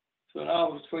 So now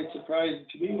it was quite surprising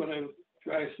to me when I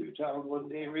drive through town one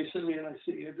day recently and I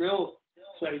see a drill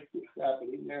site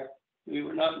happening there. We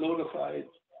were not notified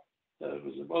that it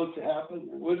was about to happen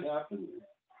or would happen,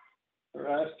 or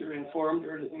asked or informed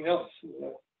or anything else.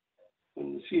 When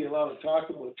you see a lot of talk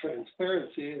about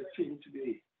transparency, it seemed to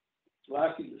be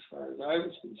lacking as far as I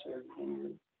was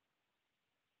concerned.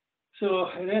 So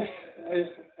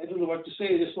I don't know what to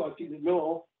say. I just want you to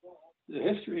know the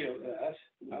history of that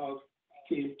and how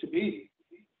it came to be.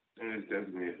 And it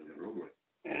designated the roadway.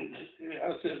 And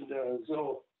I said,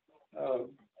 so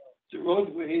the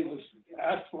roadway was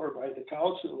asked for by the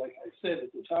council, like I said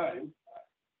at the time,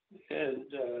 and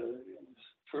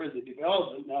for the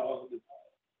development now,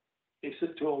 they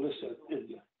told us that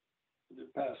the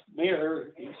past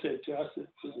mayor, he said to us it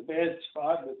was a bad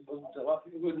spot,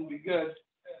 it wouldn't be good,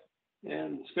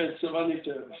 and spent some money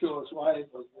to show us why it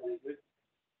was very good.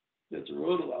 That's a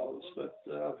road allowance, but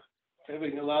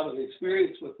having a lot of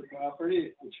experience with the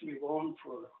property, which we've owned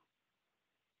for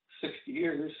 60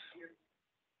 years,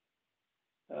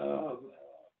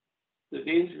 the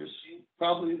dangerous,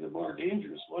 probably the more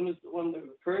dangerous one is the one that we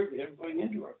currently have going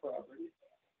into our property.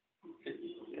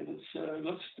 And it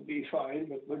looks to be fine,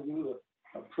 but when you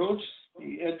approach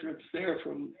the entrance there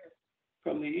from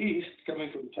the east,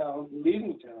 coming from town,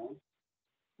 leaving town,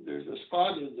 there's a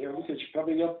spot in there because you're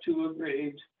coming up to a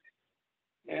grade,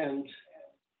 and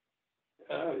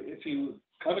if you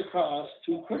cut across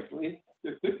too quickly,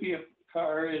 there could be a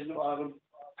car in the bottom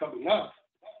coming up,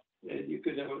 and you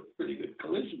could have a pretty good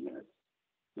collision there.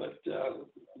 But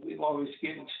we've always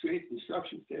given straight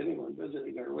instructions to anyone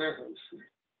visiting our warehouse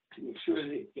to make sure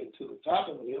they get to the top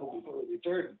of the hill before they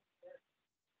turn.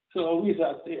 So we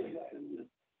thought the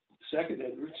second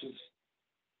entrance is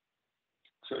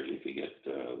certainly if you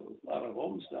get a lot of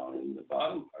homes down in the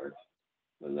bottom part,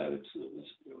 then that it's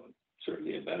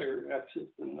certainly a better exit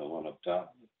than the one up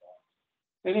top.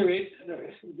 At any rate,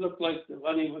 it looked like the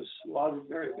money was watered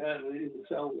very badly to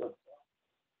sell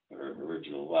our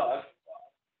original lot.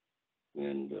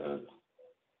 And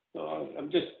so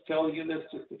I'm just telling you this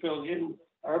just to fill in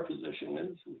our position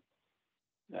is.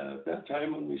 At that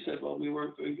time when we said, well, we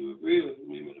weren't going to agree with it,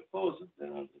 we would oppose it,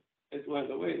 then it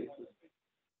went away.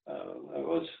 I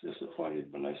was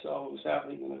disappointed when I saw what was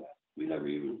happening, and we never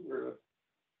even were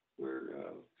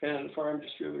Canada Farm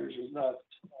Distributors was not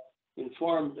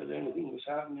informed that anything was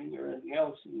happening or anything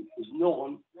else, and it was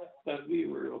known that we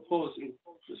were opposing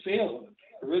the sale of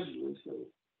it originally.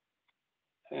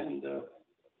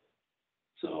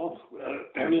 So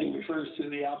everything refers to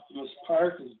the Optimus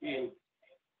Park as being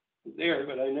there,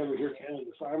 but I never hear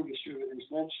Canada Farm Distributors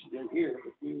mentioned in here.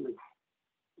 But we were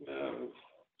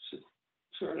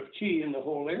sort of key in the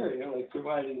whole area, like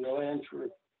providing the land for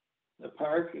the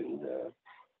park and the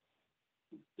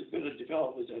bit of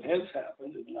development that has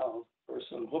happened. And now, of course,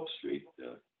 on Hope Street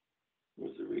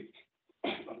was a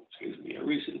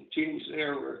recent change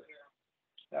there where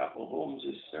Apple Homes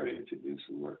is starting to do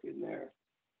some work in there.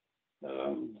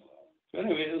 So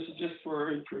anyway, this is just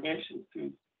for information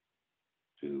to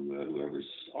whoever's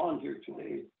on here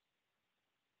today.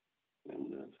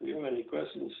 And if you have any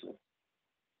questions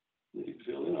that you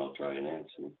fill in, I'll try and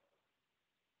answer.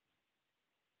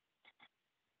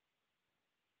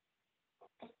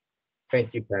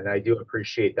 Thank you, Ben. I do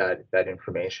appreciate that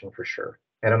information for sure.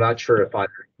 And I'm not sure if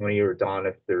either Tony or Don,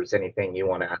 if there's anything you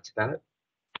want to add to that.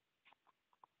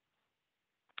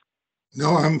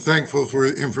 No, I'm thankful for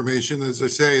information. As I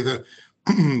say, the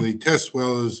the test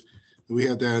well is, we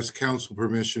had to ask council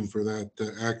permission for that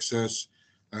access.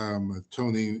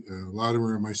 Tony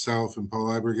Latimer and myself and Paul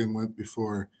Ibergen went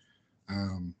before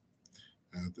the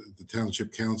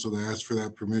township council to ask for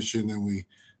that permission, and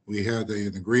we had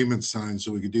an agreement signed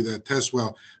so we could do that test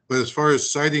well. But as far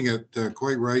as citing it,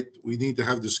 quite right, we need to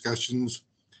have discussions,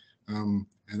 and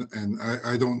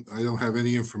I don't have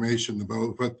any information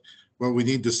about what we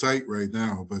need to cite right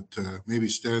now. But maybe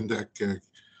Standeck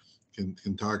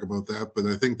can talk about that. But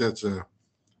I think that's a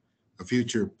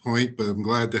future point. But I'm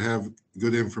glad to have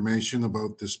good information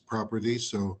about this property,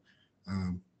 so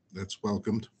that's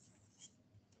welcomed.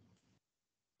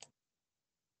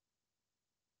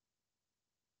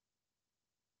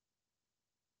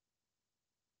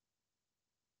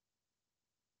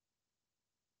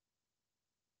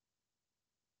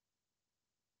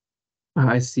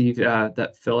 I see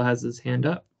that Phil has his hand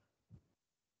up.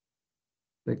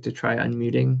 I'd like to try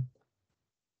unmuting.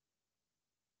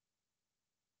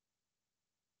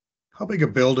 How big a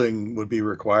building would be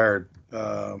required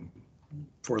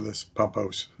for this pump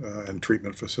house and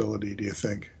treatment facility, do you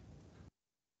think?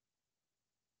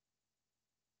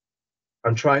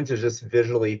 I'm trying to just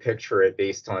visually picture it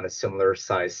based on a similar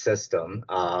size system.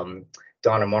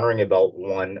 Don, I'm wondering about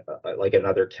one, like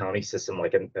another county system,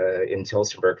 like in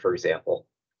Tillsonburg, for example.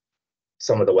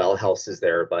 Some of the well houses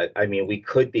there, but I mean, we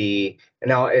could be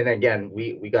now, and again,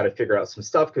 we got to figure out some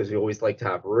stuff because we always like to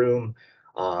have room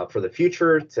for the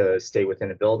future to stay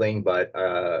within a building. But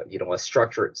you know, a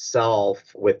structure itself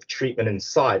with treatment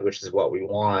inside, which is what we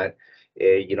want,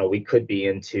 you know, we could be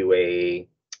into a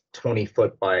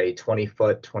 20-foot by 20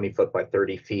 foot, 20 foot by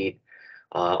 30 feet,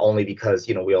 only because,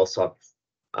 you know, we also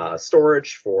have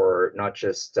storage for not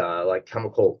just like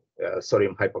chemical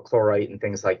sodium hypochlorite and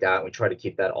things like that. We try to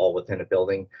keep that all within a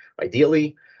building,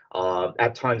 ideally.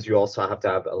 At times, you also have to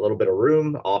have a little bit of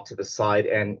room off to the side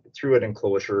and through an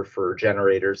enclosure for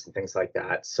generators and things like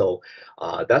that. So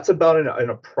that's about an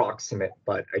approximate.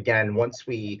 But again,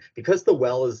 because the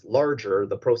well is larger,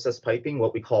 the process piping,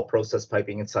 what we call process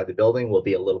piping inside the building, will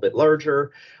be a little bit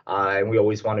larger. And we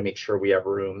always want to make sure we have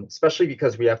room, especially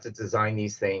because we have to design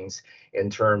these things in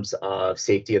terms of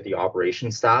safety of the operation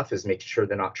staff, is making sure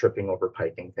they're not tripping over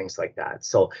piping, things like that.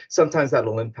 So sometimes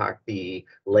that'll impact the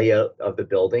layout of the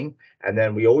building. And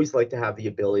then we always like to have the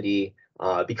ability,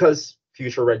 because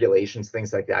future regulations,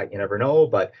 things like that, you never know,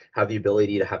 but have the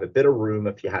ability to have a bit of room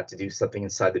if you had to do something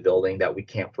inside the building that we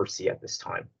can't foresee at this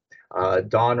time.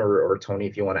 Don or Tony,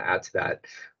 if you want to add to that,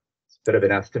 it's a bit of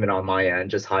an estimate on my end,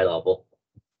 just high level.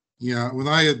 Yeah, when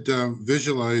I had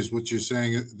visualized what you're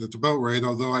saying, that's about right.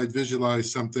 Although I'd visualized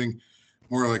something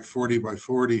more like 40 by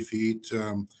 40 feet,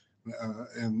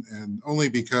 and only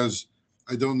because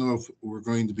I don't know if we're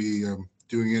going to be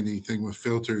doing anything with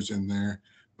filters in there,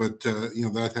 but you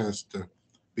know, that has to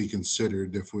be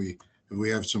considered if we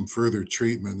have some further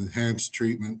treatment. Enhanced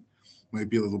treatment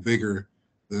might be a little bigger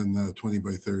than 20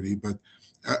 by 30, but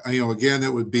you know, again,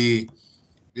 it would be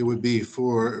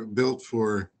built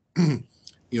for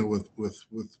you know, with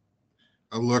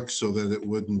a look so that it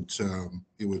wouldn't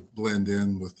it would blend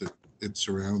in with its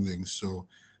surroundings. So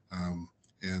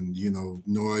and you know,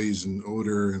 noise and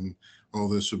odor and all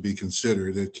this would be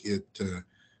considered. It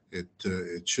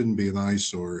shouldn't be an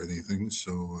eyesore or anything.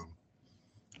 So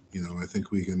you know, I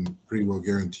think we can pretty well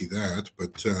guarantee that.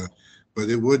 But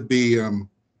it would be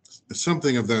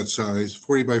something of that size,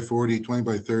 40 by 40, 20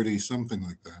 by 30, something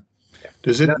like that.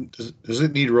 Does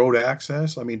it need road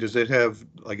access? I mean, does it have,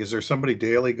 like, is there somebody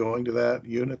daily going to that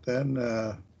unit then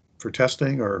for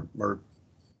testing or I'm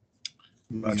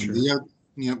not sure.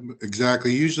 Yeah,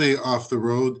 exactly. Usually off the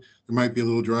road, there might be a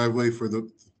little driveway for the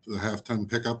half-ton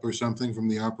pickup or something from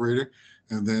the operator,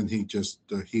 and then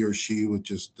he or she would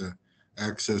just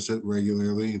access it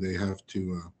regularly. They have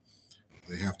to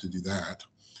do that.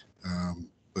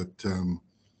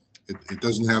 It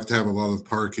doesn't have to have a lot of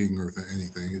parking or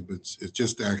anything. It's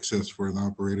just access for an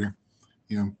operator.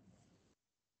 Yeah.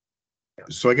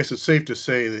 So I guess it's safe to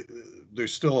say that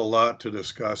there's still a lot to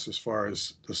discuss as far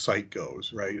as the site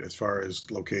goes, right? As far as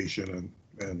location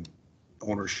and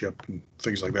ownership and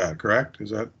things like that, correct? Is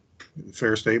that a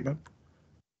fair statement?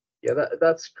 Yeah,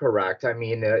 that's correct. I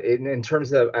mean, in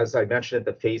terms of, as I mentioned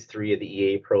at the phase 3 of the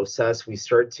EA process, we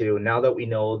start to, now that we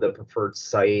know the preferred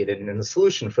site and the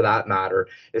solution for that matter,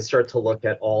 is start to look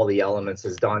at all the elements,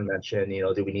 as Don mentioned,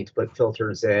 do we need to put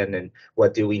filters in, and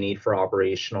what do we need for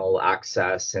operational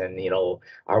access, and,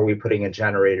 are we putting a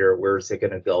generator, where's it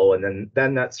going to go? And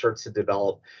then that starts to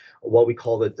develop what we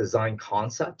call the design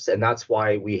concepts. And that's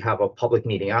why we have a public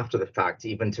meeting after the fact,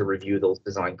 even to review those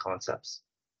design concepts.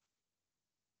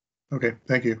 Okay,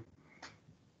 thank you.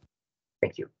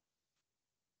 Thank you.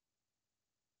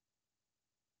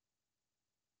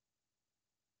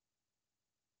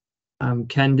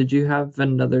 Ken, did you have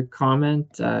another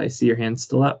comment? I see your hand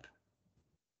still up.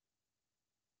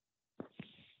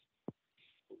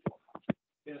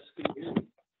 Yes, can you hear me?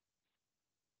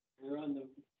 You're on the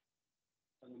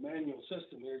manual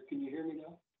system here. Can you hear me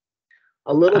now?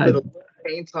 A little bit of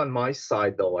faint on my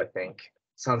side, though, I think.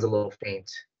 Sounds a little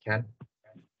faint. Ken?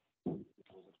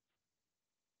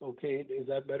 Okay, is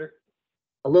that better?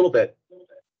 A little bit.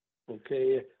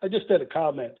 Okay, I just had a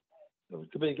comment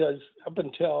because up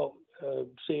until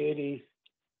say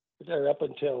up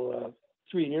until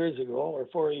 3 years ago or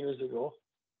 4 years ago,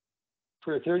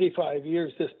 for 35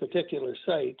 years, this particular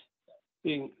site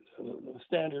being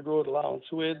standard road allowance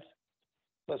width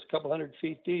plus a couple hundred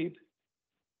feet deep,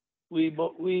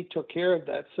 we took care of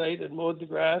that site and mowed the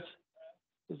grass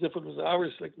as if it was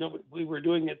ours. Like, no, we were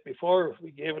doing it before.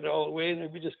 We gave it all away,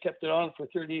 and we just kept it on for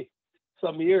 30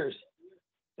 some years.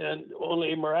 And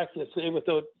only miraculously,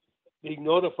 without being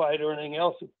notified or anything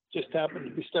else, it just happened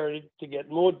to be started to get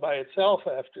mowed by itself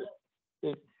after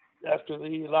the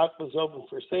lot was open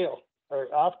for sale, or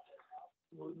after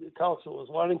the council was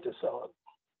wanting to sell it.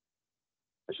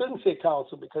 I shouldn't say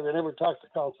council because I never talked to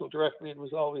council directly. It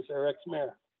was always our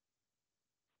ex-mayor.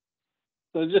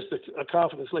 So just a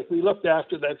confidence, like we looked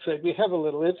after that, said we have a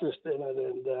little interest in it,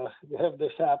 and to have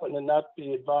this happen and not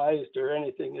be advised or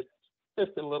anything, it's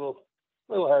just a little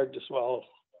hard to swallow.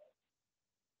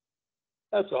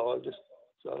 That's all. I just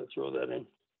thought I'd throw that in.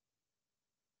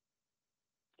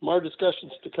 More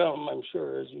discussions to come, I'm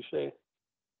sure, as you say.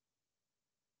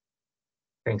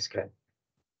 Thanks, Ken.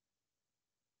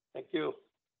 Thank you.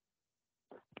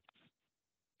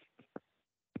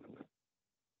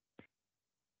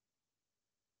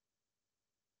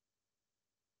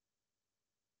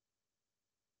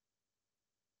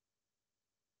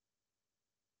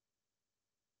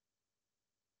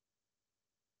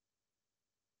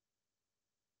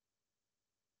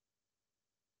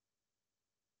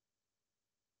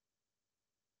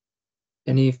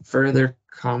 Any further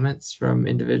comments from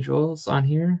individuals on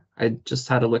here? I just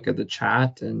had a look at the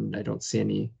chat and I don't see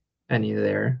any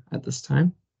there at this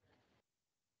time.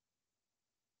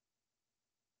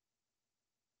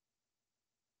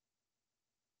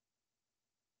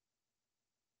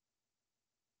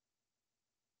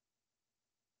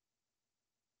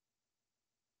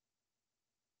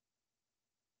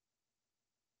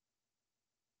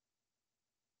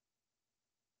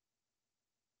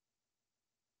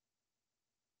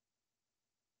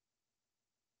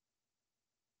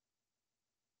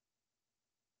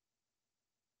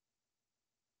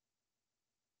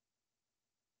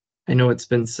 I know it's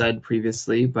been said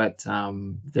previously, but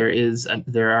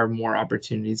there are more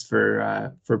opportunities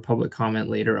for public comment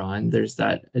later on. There's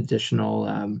that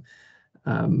additional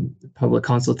public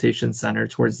consultation center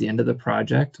towards the end of the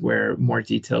project where more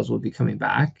details will be coming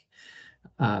back,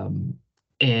 and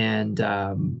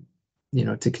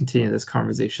to continue this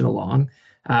conversation along.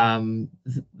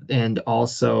 And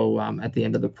also at the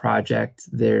end of the project,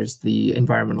 there's the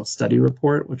environmental study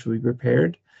report, which we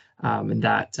prepared. And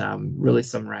that really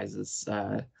summarizes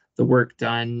the work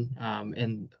done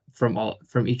and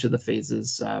from each of the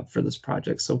phases for this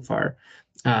project so far,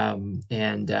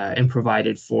 and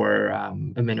provided for a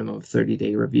minimum of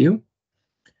 30-day review.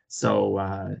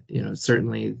 So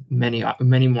certainly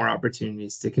many more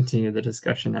opportunities to continue the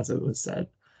discussion, as it was said.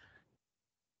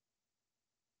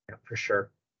 Yeah, for sure.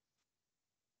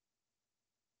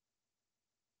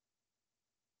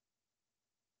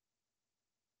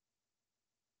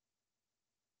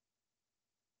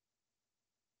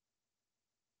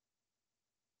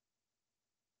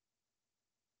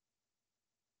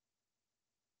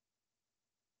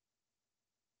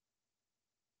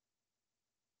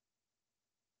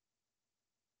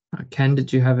 Ken,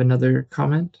 did you have another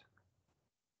comment?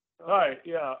 Hi,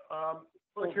 yeah,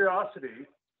 for curiosity,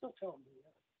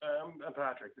 I'm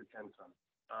Patrick, the Ken's son.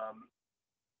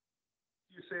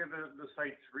 You say the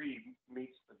site 3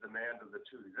 meets the demand of the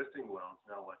 2 existing wells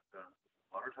now at the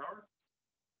water tower?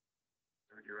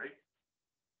 Heard you right?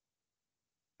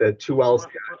 The 2 wells.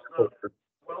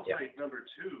 Well site number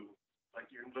 2, like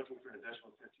you're looking for an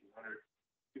additional 1,500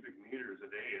 cubic meters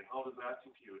a day, and how does that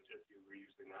compute if you were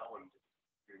using that one to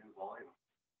your new volume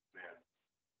demand?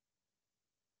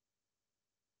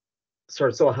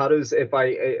 Sorry, so how does, if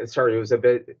I, sorry, it was a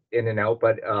bit in and out,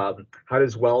 but how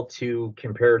does well 2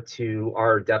 compare to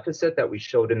our deficit that we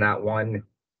showed in that one?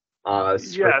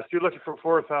 Yes, you're looking for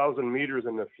 4,000 meters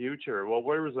in the future. Well,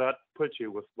 where does that put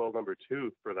you with well number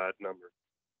 2 for that number?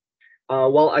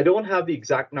 Well, I don't have the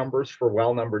exact numbers for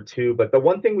well number 2, but the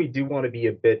one thing we do want to be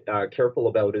a bit careful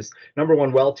about is, number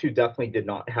one, well 2 definitely did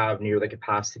not have near the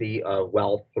capacity of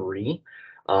well 3.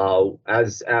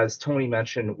 As Tony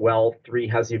mentioned, well 3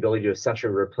 has the ability to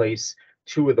essentially replace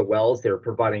 2 of the wells. They're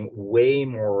providing way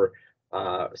more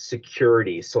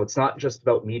security. So it's not just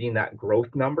about meeting that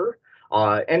growth number.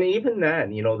 And even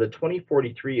then, you know, the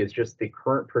 2043 is just the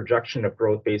current projection of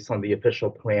growth based on the official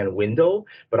plan window.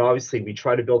 But obviously, we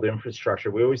try to build infrastructure.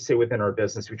 We always say within our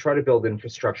business, we try to build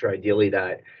infrastructure ideally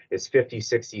that is 50,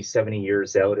 60, 70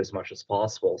 years out as much as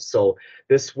possible. So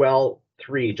this well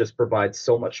 3 just provides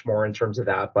so much more in terms of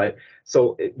that. But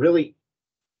so it really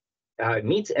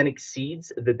meets and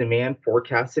exceeds the demand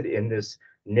forecasted in this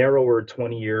narrower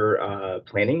 20-year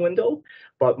planning window,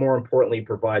 but more importantly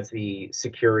provides the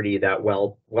security that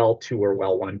well 2 or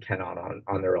well 1 cannot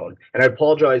on their own. And I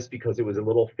apologize because it was a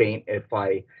little faint if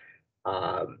I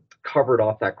covered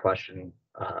off that question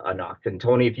enough. And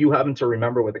Tony, if you happen to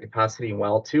remember what the capacity in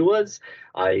well 2 was,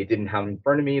 I didn't have it in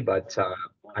front of me, but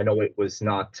I know it was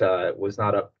not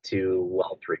up to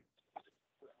well 3.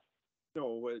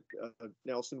 No,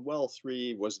 Nelson, well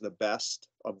 3 was the best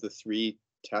of the 3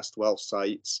 test well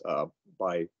sites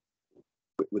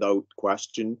without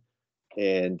question,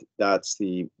 and that's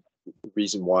the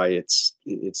reason why it's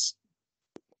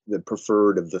the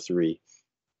preferred of the 3.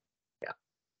 Yeah.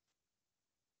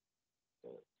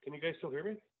 Can you guys still hear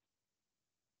me?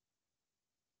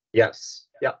 Yes.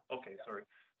 Yeah. Okay, sorry.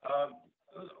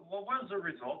 What was the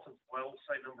result of well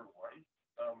site number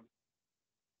 1?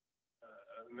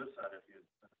 I missed that if you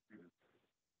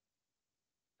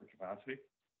for capacity.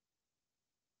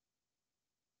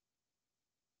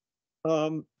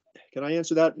 Can I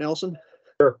answer that, Nelson?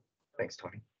 Sure. Thanks,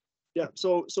 Tony. Yeah.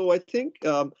 So I think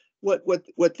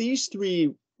what these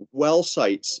 3 well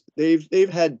sites, they've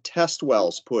had test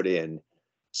wells put in.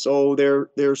 So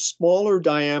they're smaller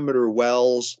diameter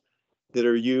wells that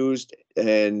are used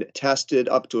and tested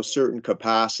up to a certain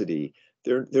capacity.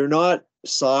 They're not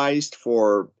sized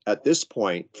for, at this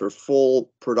point, for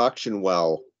full production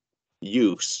well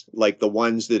use, like the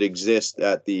ones that exist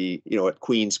at the, at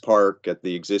Queen's Park at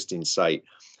the existing site.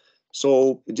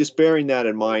 So just bearing that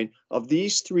in mind, of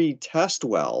these 3 test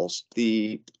wells,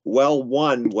 the well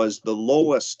 1 was the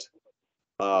lowest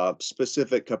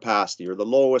specific capacity, or the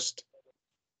lowest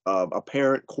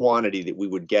apparent quantity that we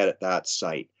would get at that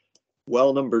site.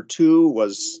 Well number 2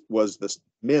 was the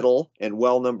middle, and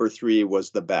well number 3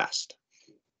 was the best.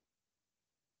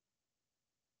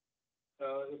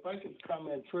 If I could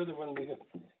comment further,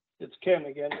 it's Ken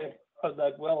again, of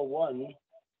that well 1.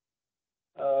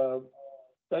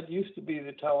 That used to be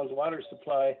the town's water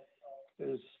supply.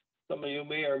 As some of you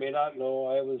may or may not know,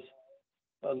 I was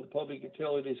on the Public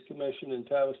Utilities Commission in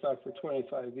Tavistock for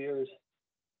 25 years.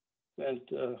 Spent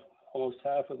almost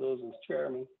half of those as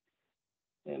chairman.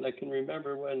 And I can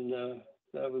remember when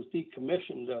that was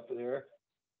decommissioned up there,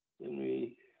 and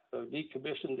we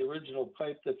decommissioned the original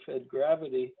pipe that fed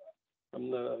gravity from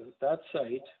that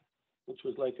site, which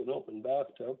was like an open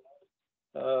bathtub,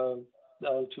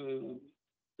 down to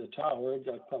the tower. It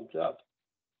got pumped up.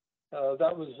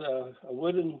 That was a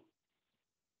wooden.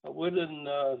 I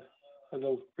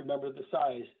don't remember the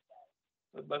size,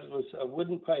 but it was a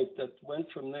wooden pipe that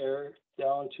went from there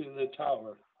down to the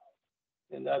tower.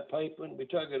 And that pipe, when we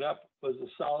dug it up, was as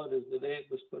solid as the day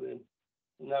it was put in,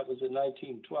 and that was in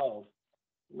 1912.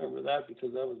 Remember that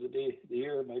because that was the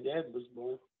year my dad was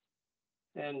born.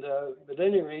 And at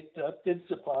any rate, that did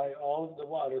supply all of the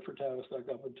water for Tavistock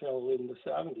up until in the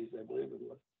 70s, I believe it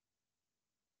was.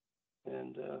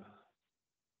 And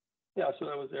yeah, so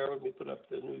I was there when we put up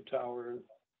the new tower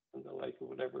and the like, or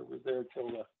whatever was there till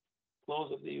the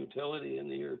close of the utility in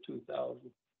the year 2000.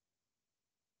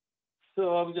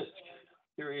 So I'm just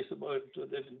curious about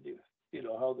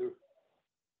how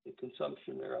the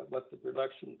consumption there, what the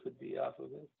production could be off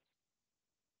of it.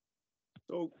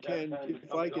 So That Ken, time if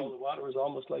I all can, the water was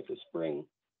almost like a spring.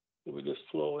 It would just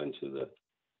flow into the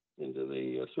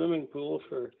swimming pool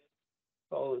for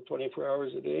all the 24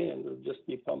 hours a day, and it would just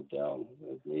be pumped down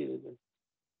as needed.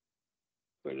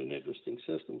 Quite an interesting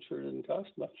system. Sure didn't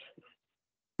cost much.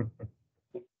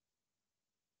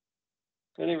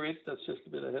 Anyway, that's just a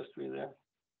bit of history there.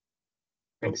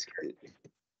 Thanks, Gary.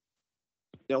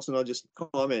 Nelson, I'll just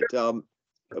comment.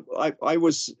 I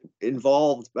was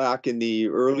involved back in the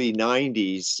early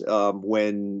 90s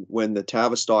when the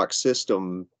Tavistock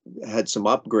system had some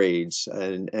upgrades,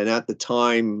 and at the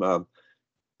time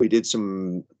we did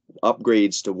some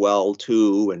upgrades to well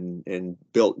 2 and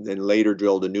built and later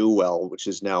drilled a new well, which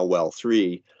is now well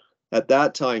 3. At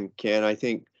that time, Ken, I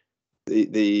think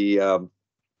the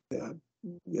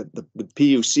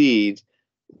PUC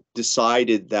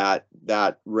decided that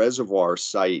that reservoir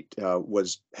site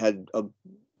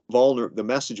the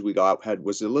message we got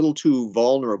was a little too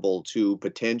vulnerable to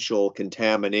potential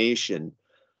contamination,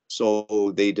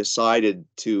 so they decided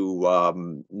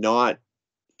to not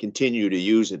continue to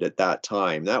use it at that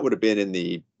time. That would have been in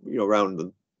the around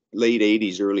the late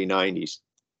 80s, early 90s.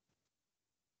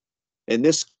 In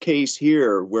this case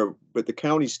here, but the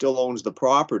county still owns the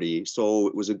property, so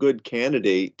it was a good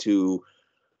candidate to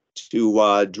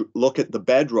look at the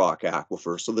bedrock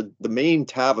aquifer. So the main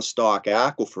Tavistock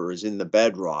aquifer is in the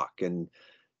bedrock, and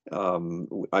I'm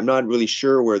not really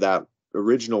sure where that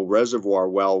original reservoir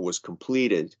well was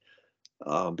completed,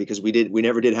 because we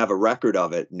never did have a record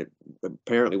of it, and it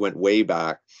apparently went way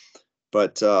back.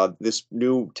 But this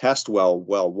new test well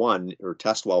 1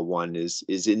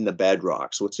 is in the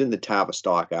bedrock, so it's in the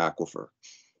Tavistock aquifer.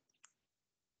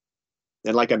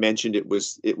 And like I mentioned, it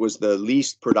was the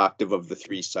least productive of the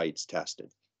 3 sites tested.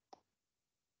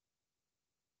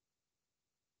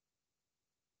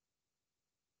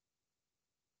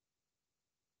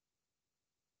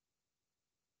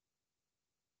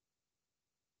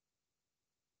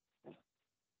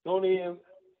 Tony,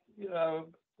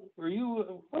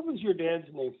 what was your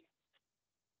dad's name?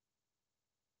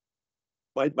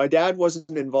 My dad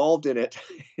wasn't involved in it.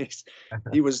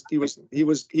 he was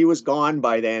gone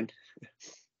by then.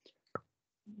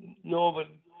 No, but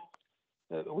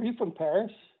were you from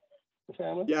Paris? The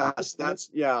family? Yes,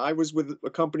 I was with a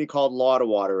company called Lot of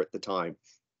Water at the time.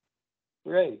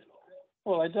 Right.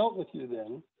 Well, I dealt with you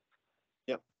then.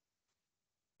 Yep.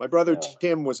 My brother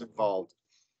Tim was involved.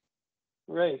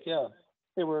 Right. Yeah.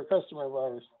 They were a customer of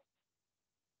ours.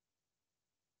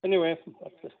 Anyway,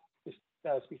 just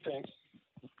asking. Thanks.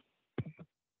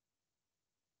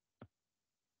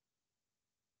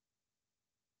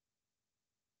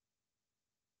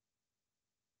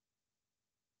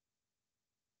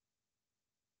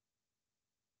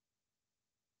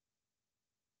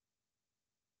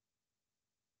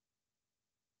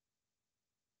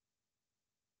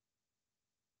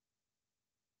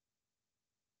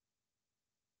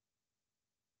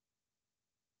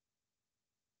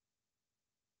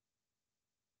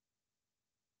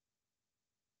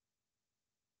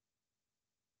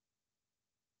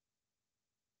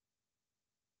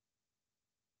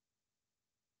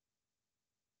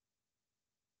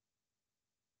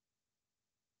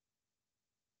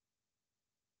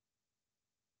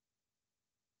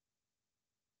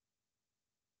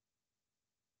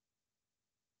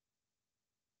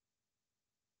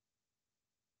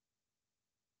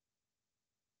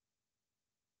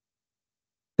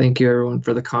 Thank you everyone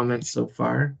for the comments so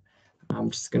far.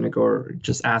 I'm just going to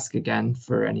just ask again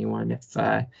for anyone if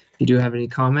you do have any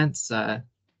comments, you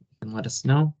can let us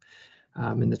know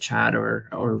in the chat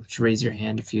or raise your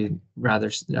hand if you'd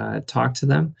rather talk to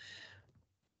them.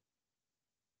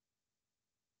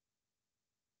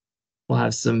 We'll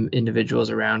have some individuals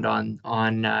around on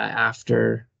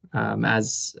after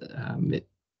to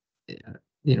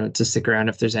stick around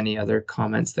if there's any other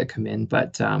comments that come in,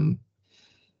 but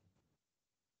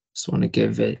just want to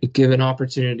give an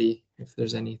opportunity if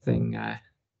there's anything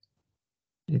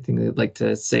they'd like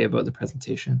to say about the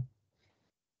presentation.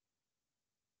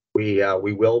 We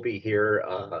will be here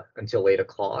until 8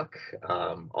 o'clock.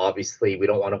 Obviously, we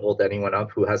don't want to hold anyone up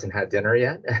who hasn't had dinner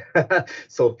yet.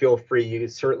 So feel free, you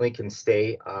certainly can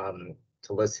stay to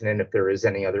listen in if there is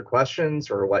any other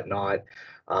questions or whatnot.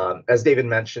 As David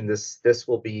mentioned, this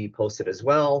will be posted as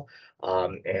well.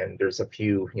 And there's a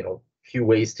few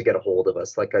ways to get a hold of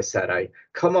us. Like I said, I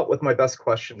come up with my best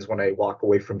questions when I walk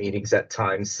away from meetings at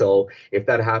times. So if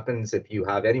that happens, if you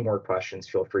have any more questions,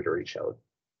 feel free to reach out.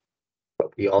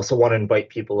 But we also want to invite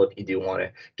people, if you do want to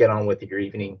get on with your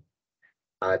evening,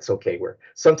 It's okay.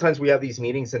 Sometimes we have these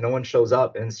meetings and no one shows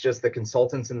up, and it's just the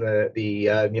consultants and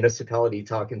the municipality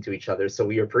talking to each other. So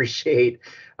we appreciate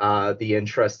the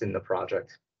interest in the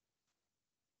project.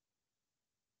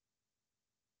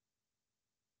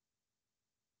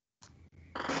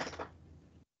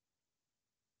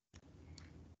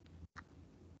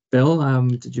 Bill,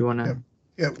 did you want to?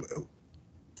 Yeah.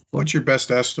 What's your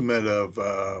best estimate of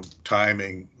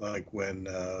timing, like when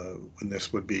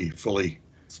this would be fully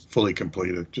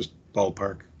completed? Just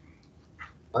ballpark.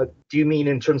 Do you mean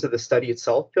in terms of the study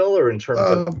itself, Bill, or in terms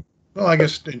of? Well, I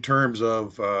guess in terms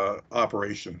of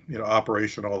operation,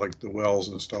 operational, like the wells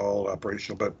installed,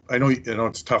 operational. But I know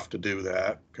it's tough to do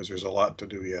that because there's a lot to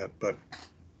do yet. But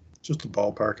just a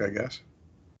ballpark, I guess.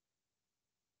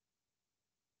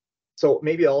 So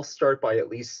maybe I'll start by at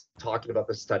least talking about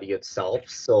the study itself.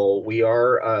 So we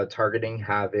are targeting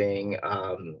having,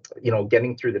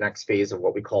 getting through the next phase of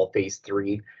what we call phase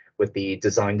 3 with the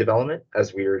design development,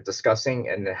 as we were discussing,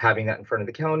 and having that in front of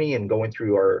the county and going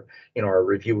through our, our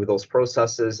review of those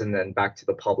processes, and then back to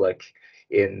the public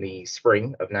in the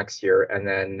spring of next year. And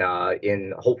then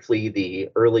in hopefully the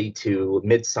early to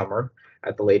midsummer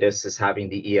at the latest is having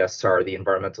the ESR, the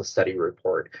environmental study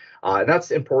report. And that's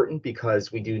important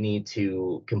because we do need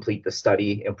to complete the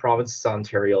study. In provinces of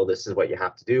Ontario, this is what you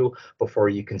have to do before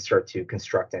you can start to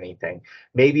construct anything.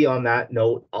 Maybe on that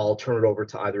note, I'll turn it over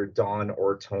to either Don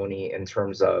or Tony in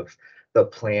terms of the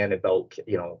plan about,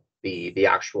 the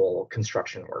actual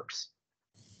construction works.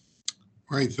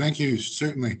 Right, thank you,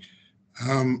 certainly.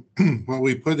 What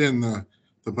we put in the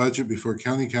budget before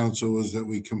County Council was that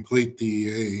we complete the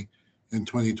EA in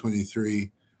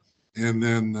 2023, and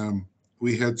then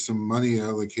we had some money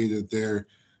allocated there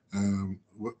in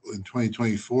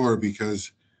 2024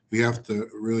 because we have to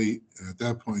really at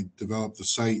that point develop the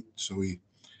site. So we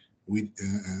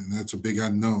and that's a big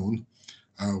unknown.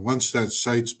 Once that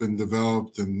site's been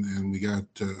developed and we got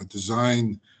a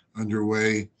design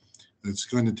underway, it's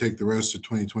going to take the rest of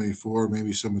 2024,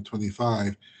 maybe some of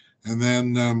 25, and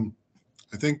then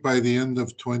I think by the end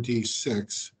of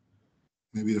 26,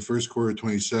 maybe the first quarter of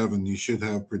 27, you should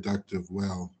have productive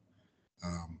well.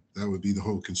 That would be the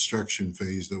whole construction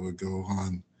phase that would go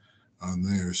on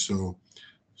there. So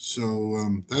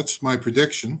that's my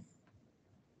prediction.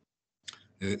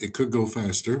 It could go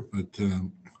faster, but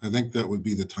I think that would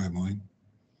be the timeline.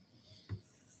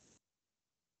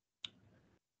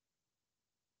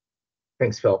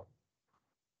 Thanks, Phil.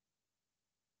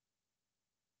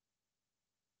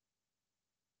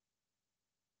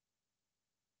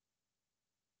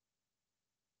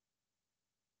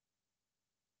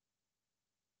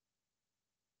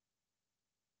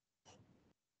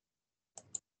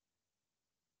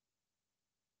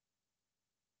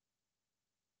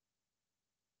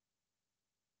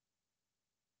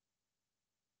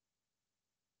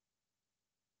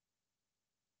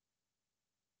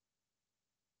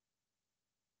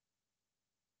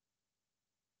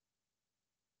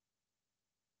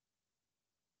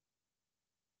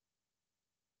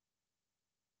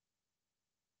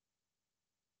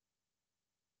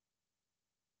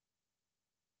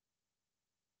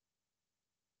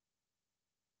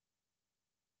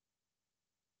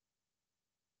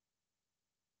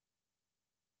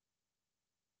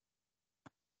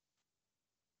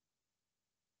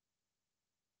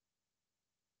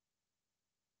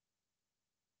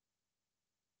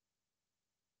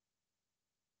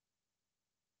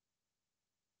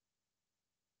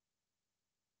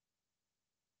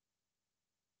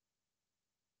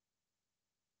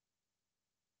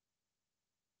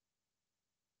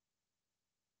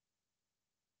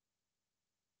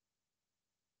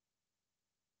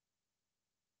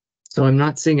 So I'm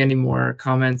not seeing any more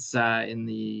comments in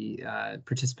the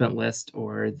participant list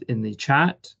or in the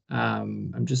chat.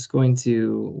 I'm just going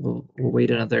to, we'll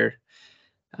wait another,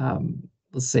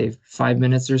 let's say 5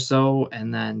 minutes or so,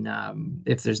 and then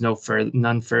if there's none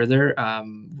further,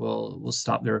 we'll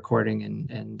stop the recording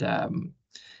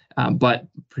but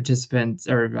participants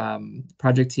or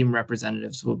project team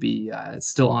representatives will be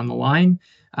still on the line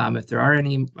if there are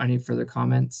any further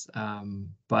comments.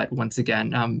 But once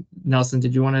again, Nelson,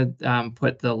 did you want to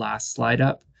put the last slide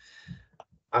up?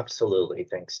 Absolutely.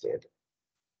 Thanks, Dave.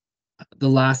 The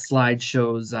last slide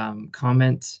shows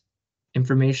comment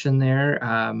information there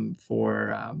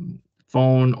for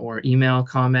phone or email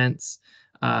comments.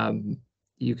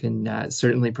 You can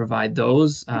certainly provide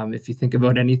those if you think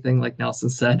about anything, like Nelson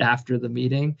said, after the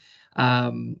meeting.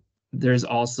 There's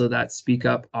also that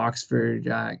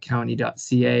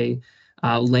speakupoxfordcounty.ca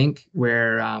link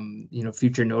where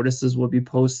future notices will be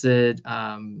posted,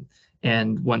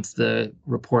 And once the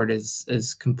report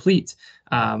is complete,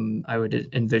 I would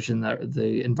envision that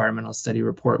the environmental study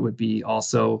report would be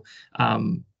also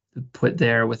put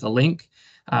there with a link,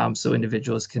 so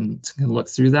individuals can look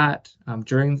through that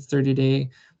during the 30-day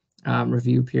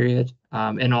review period,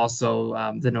 and also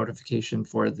the notification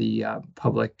for the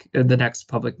the next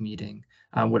public meeting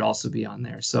would also be on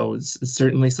there. So it's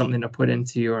certainly something to put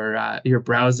into your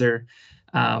browser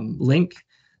link,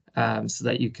 so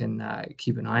that you can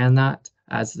keep an eye on that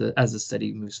as the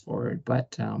study moves forward.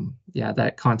 But yeah,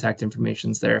 that contact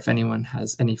information is there if anyone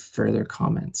has any further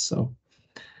comments. So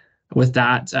with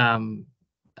that,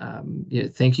 yeah,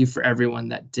 thank you for everyone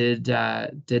that did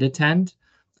attend.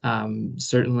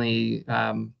 Certainly,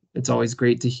 it's always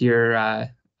great to hear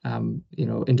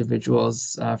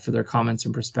individuals for their comments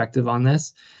and perspective on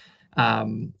this.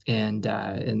 And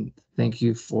thank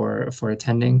you for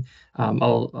attending.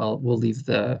 We'll leave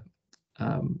the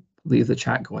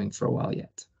chat going for a while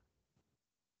yet.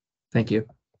 Thank you.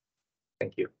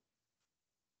 Thank you.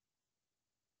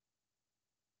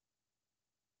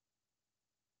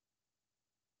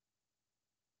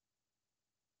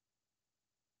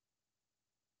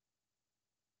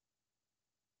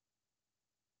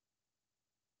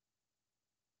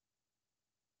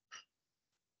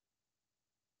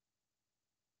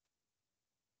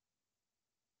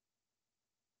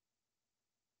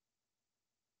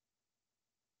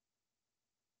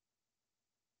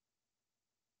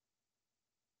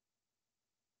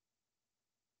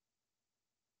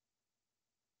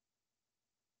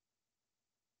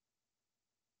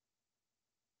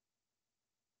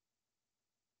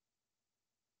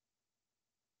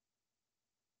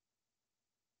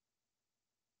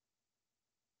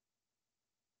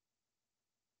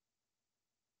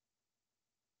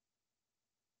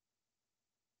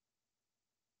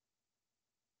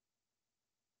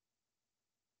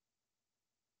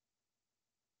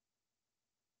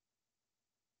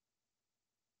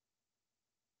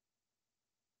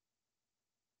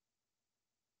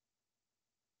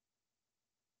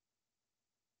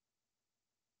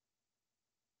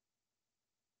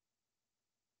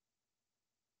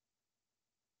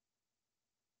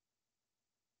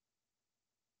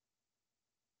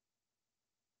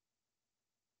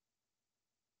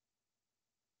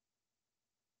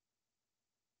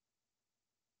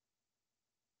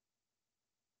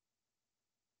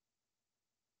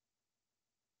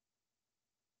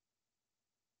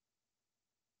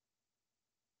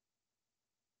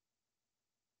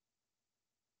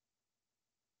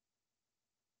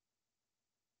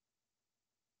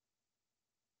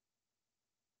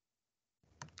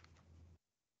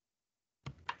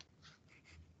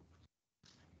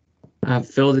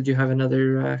 Phil, did you have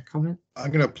another comment?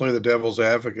 I'm going to play the devil's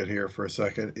advocate here for a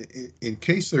second. In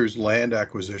case there's land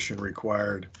acquisition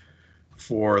required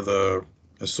for the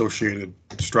associated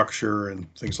structure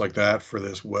and things like that for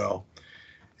this well,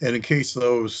 and in case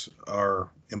those are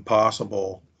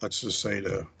impossible, let's just say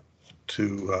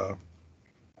to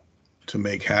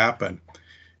make happen,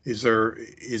 is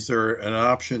there an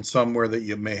option somewhere that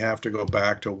you may have to go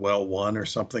back to well one or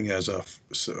something as a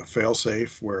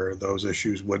fail-safe where those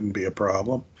issues wouldn't be a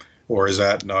problem, or is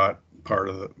that not part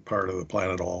of the plan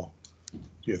at all, do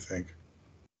you think?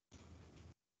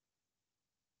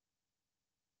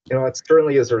 It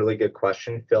certainly is a really good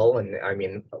question, Phil. And I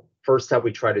mean, first step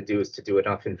we try to do is to do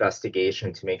enough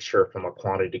investigation to make sure from a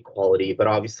quantity quality, but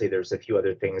obviously there's a few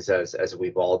other things as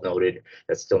we've all noted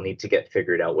that still need to get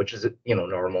figured out, which is,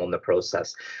 normal in the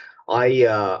process.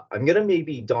 I'm gonna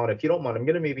maybe, Don, if you don't mind, I'm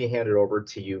gonna maybe hand it over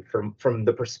to you from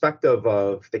the perspective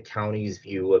of the county's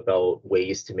view about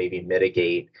ways to maybe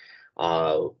mitigate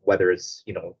whether it's,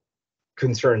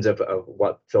 concerns of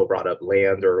what Phil brought up,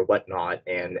 land or whatnot,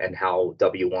 and how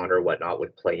W1 or whatnot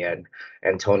would play in.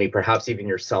 And Tony, perhaps even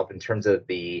yourself in terms of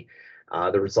the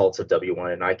results of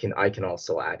W1, and I can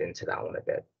also add into that one a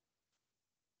bit.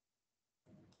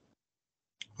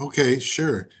 Okay,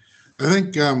 sure. I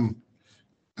think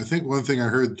one thing I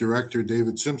heard Director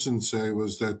David Simpson say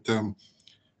was that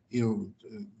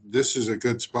this is a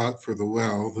good spot for the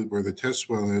well, where the test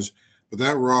well is, but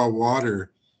that raw water,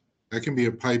 that can be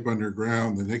a pipe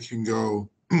underground, and it can go,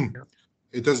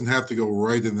 it doesn't have to go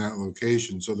right in that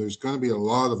location. So there's going to be a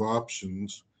lot of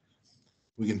options.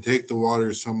 We can take the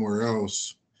water somewhere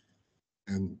else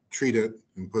and treat it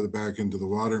and put it back into the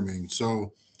water main.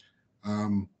 So,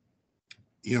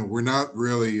 we're not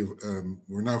really,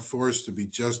 we're not forced to be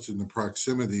just in the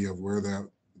proximity of where that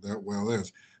well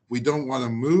is. We don't want to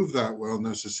move that well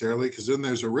necessarily, because then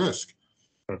there's a risk.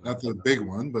 Not the big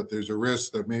one, but there's a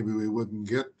risk that maybe we wouldn't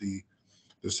get the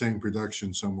same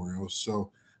production somewhere else. So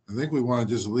I think we want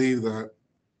to just leave that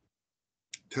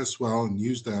test well and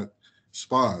use that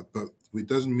spot, but it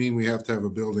doesn't mean we have to have a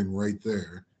building right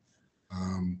there.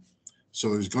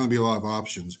 So there's going to be a lot of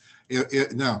options.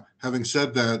 Now, having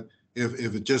said that,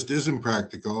 if it just isn't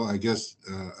practical, I guess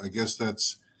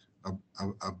that's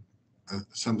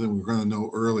something we're going to know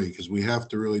early, because we have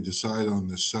to really decide on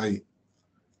the site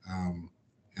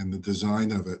and the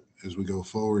design of it as we go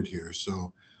forward here.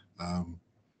 So,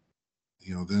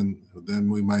 you know, then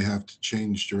we might have to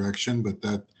change direction,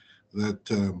 but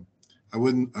I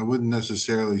wouldn't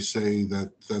necessarily say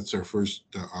that that's our first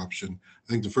option.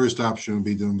 I think the first option would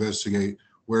be to investigate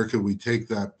where could we take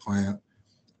that plant,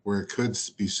 where it could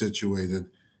be situated,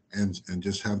 and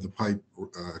just have the pipe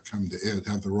come to it,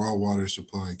 have the raw water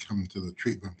supply come to the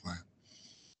treatment plant.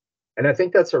 And I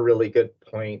think that's a really good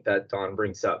point that Don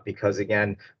brings up, because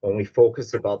again, when we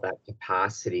focus about that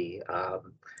capacity,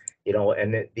 you know,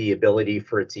 and the ability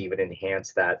for it to even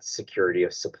enhance that security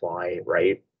of supply,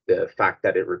 right? The fact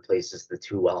that it replaces the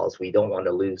 2 wells, we don't want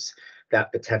to lose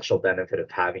that potential benefit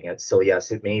of having it. So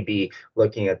yes, it may be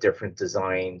looking at different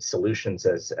design solutions,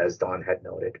 as Don had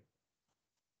noted.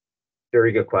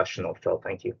 Very good question, Phil.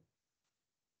 Thank you.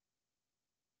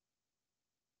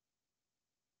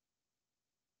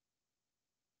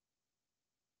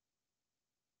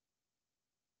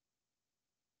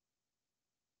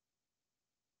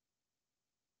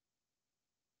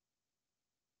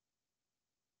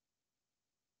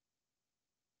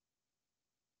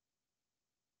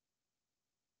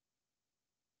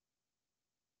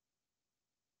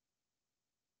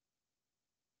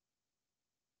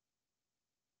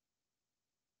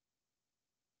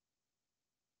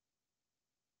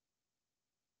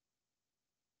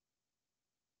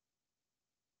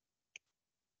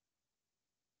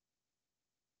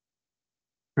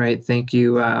 Right, thank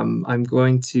you. I'm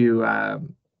going to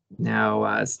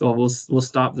now so we'll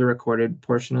stop the recorded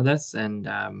portion of this and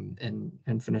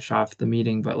finish off the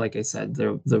meeting. But like I said,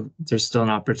 there's still an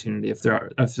opportunity if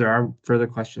there are further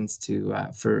questions to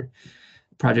for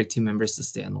project team members to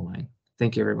stay on the line.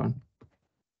 Thank you, everyone.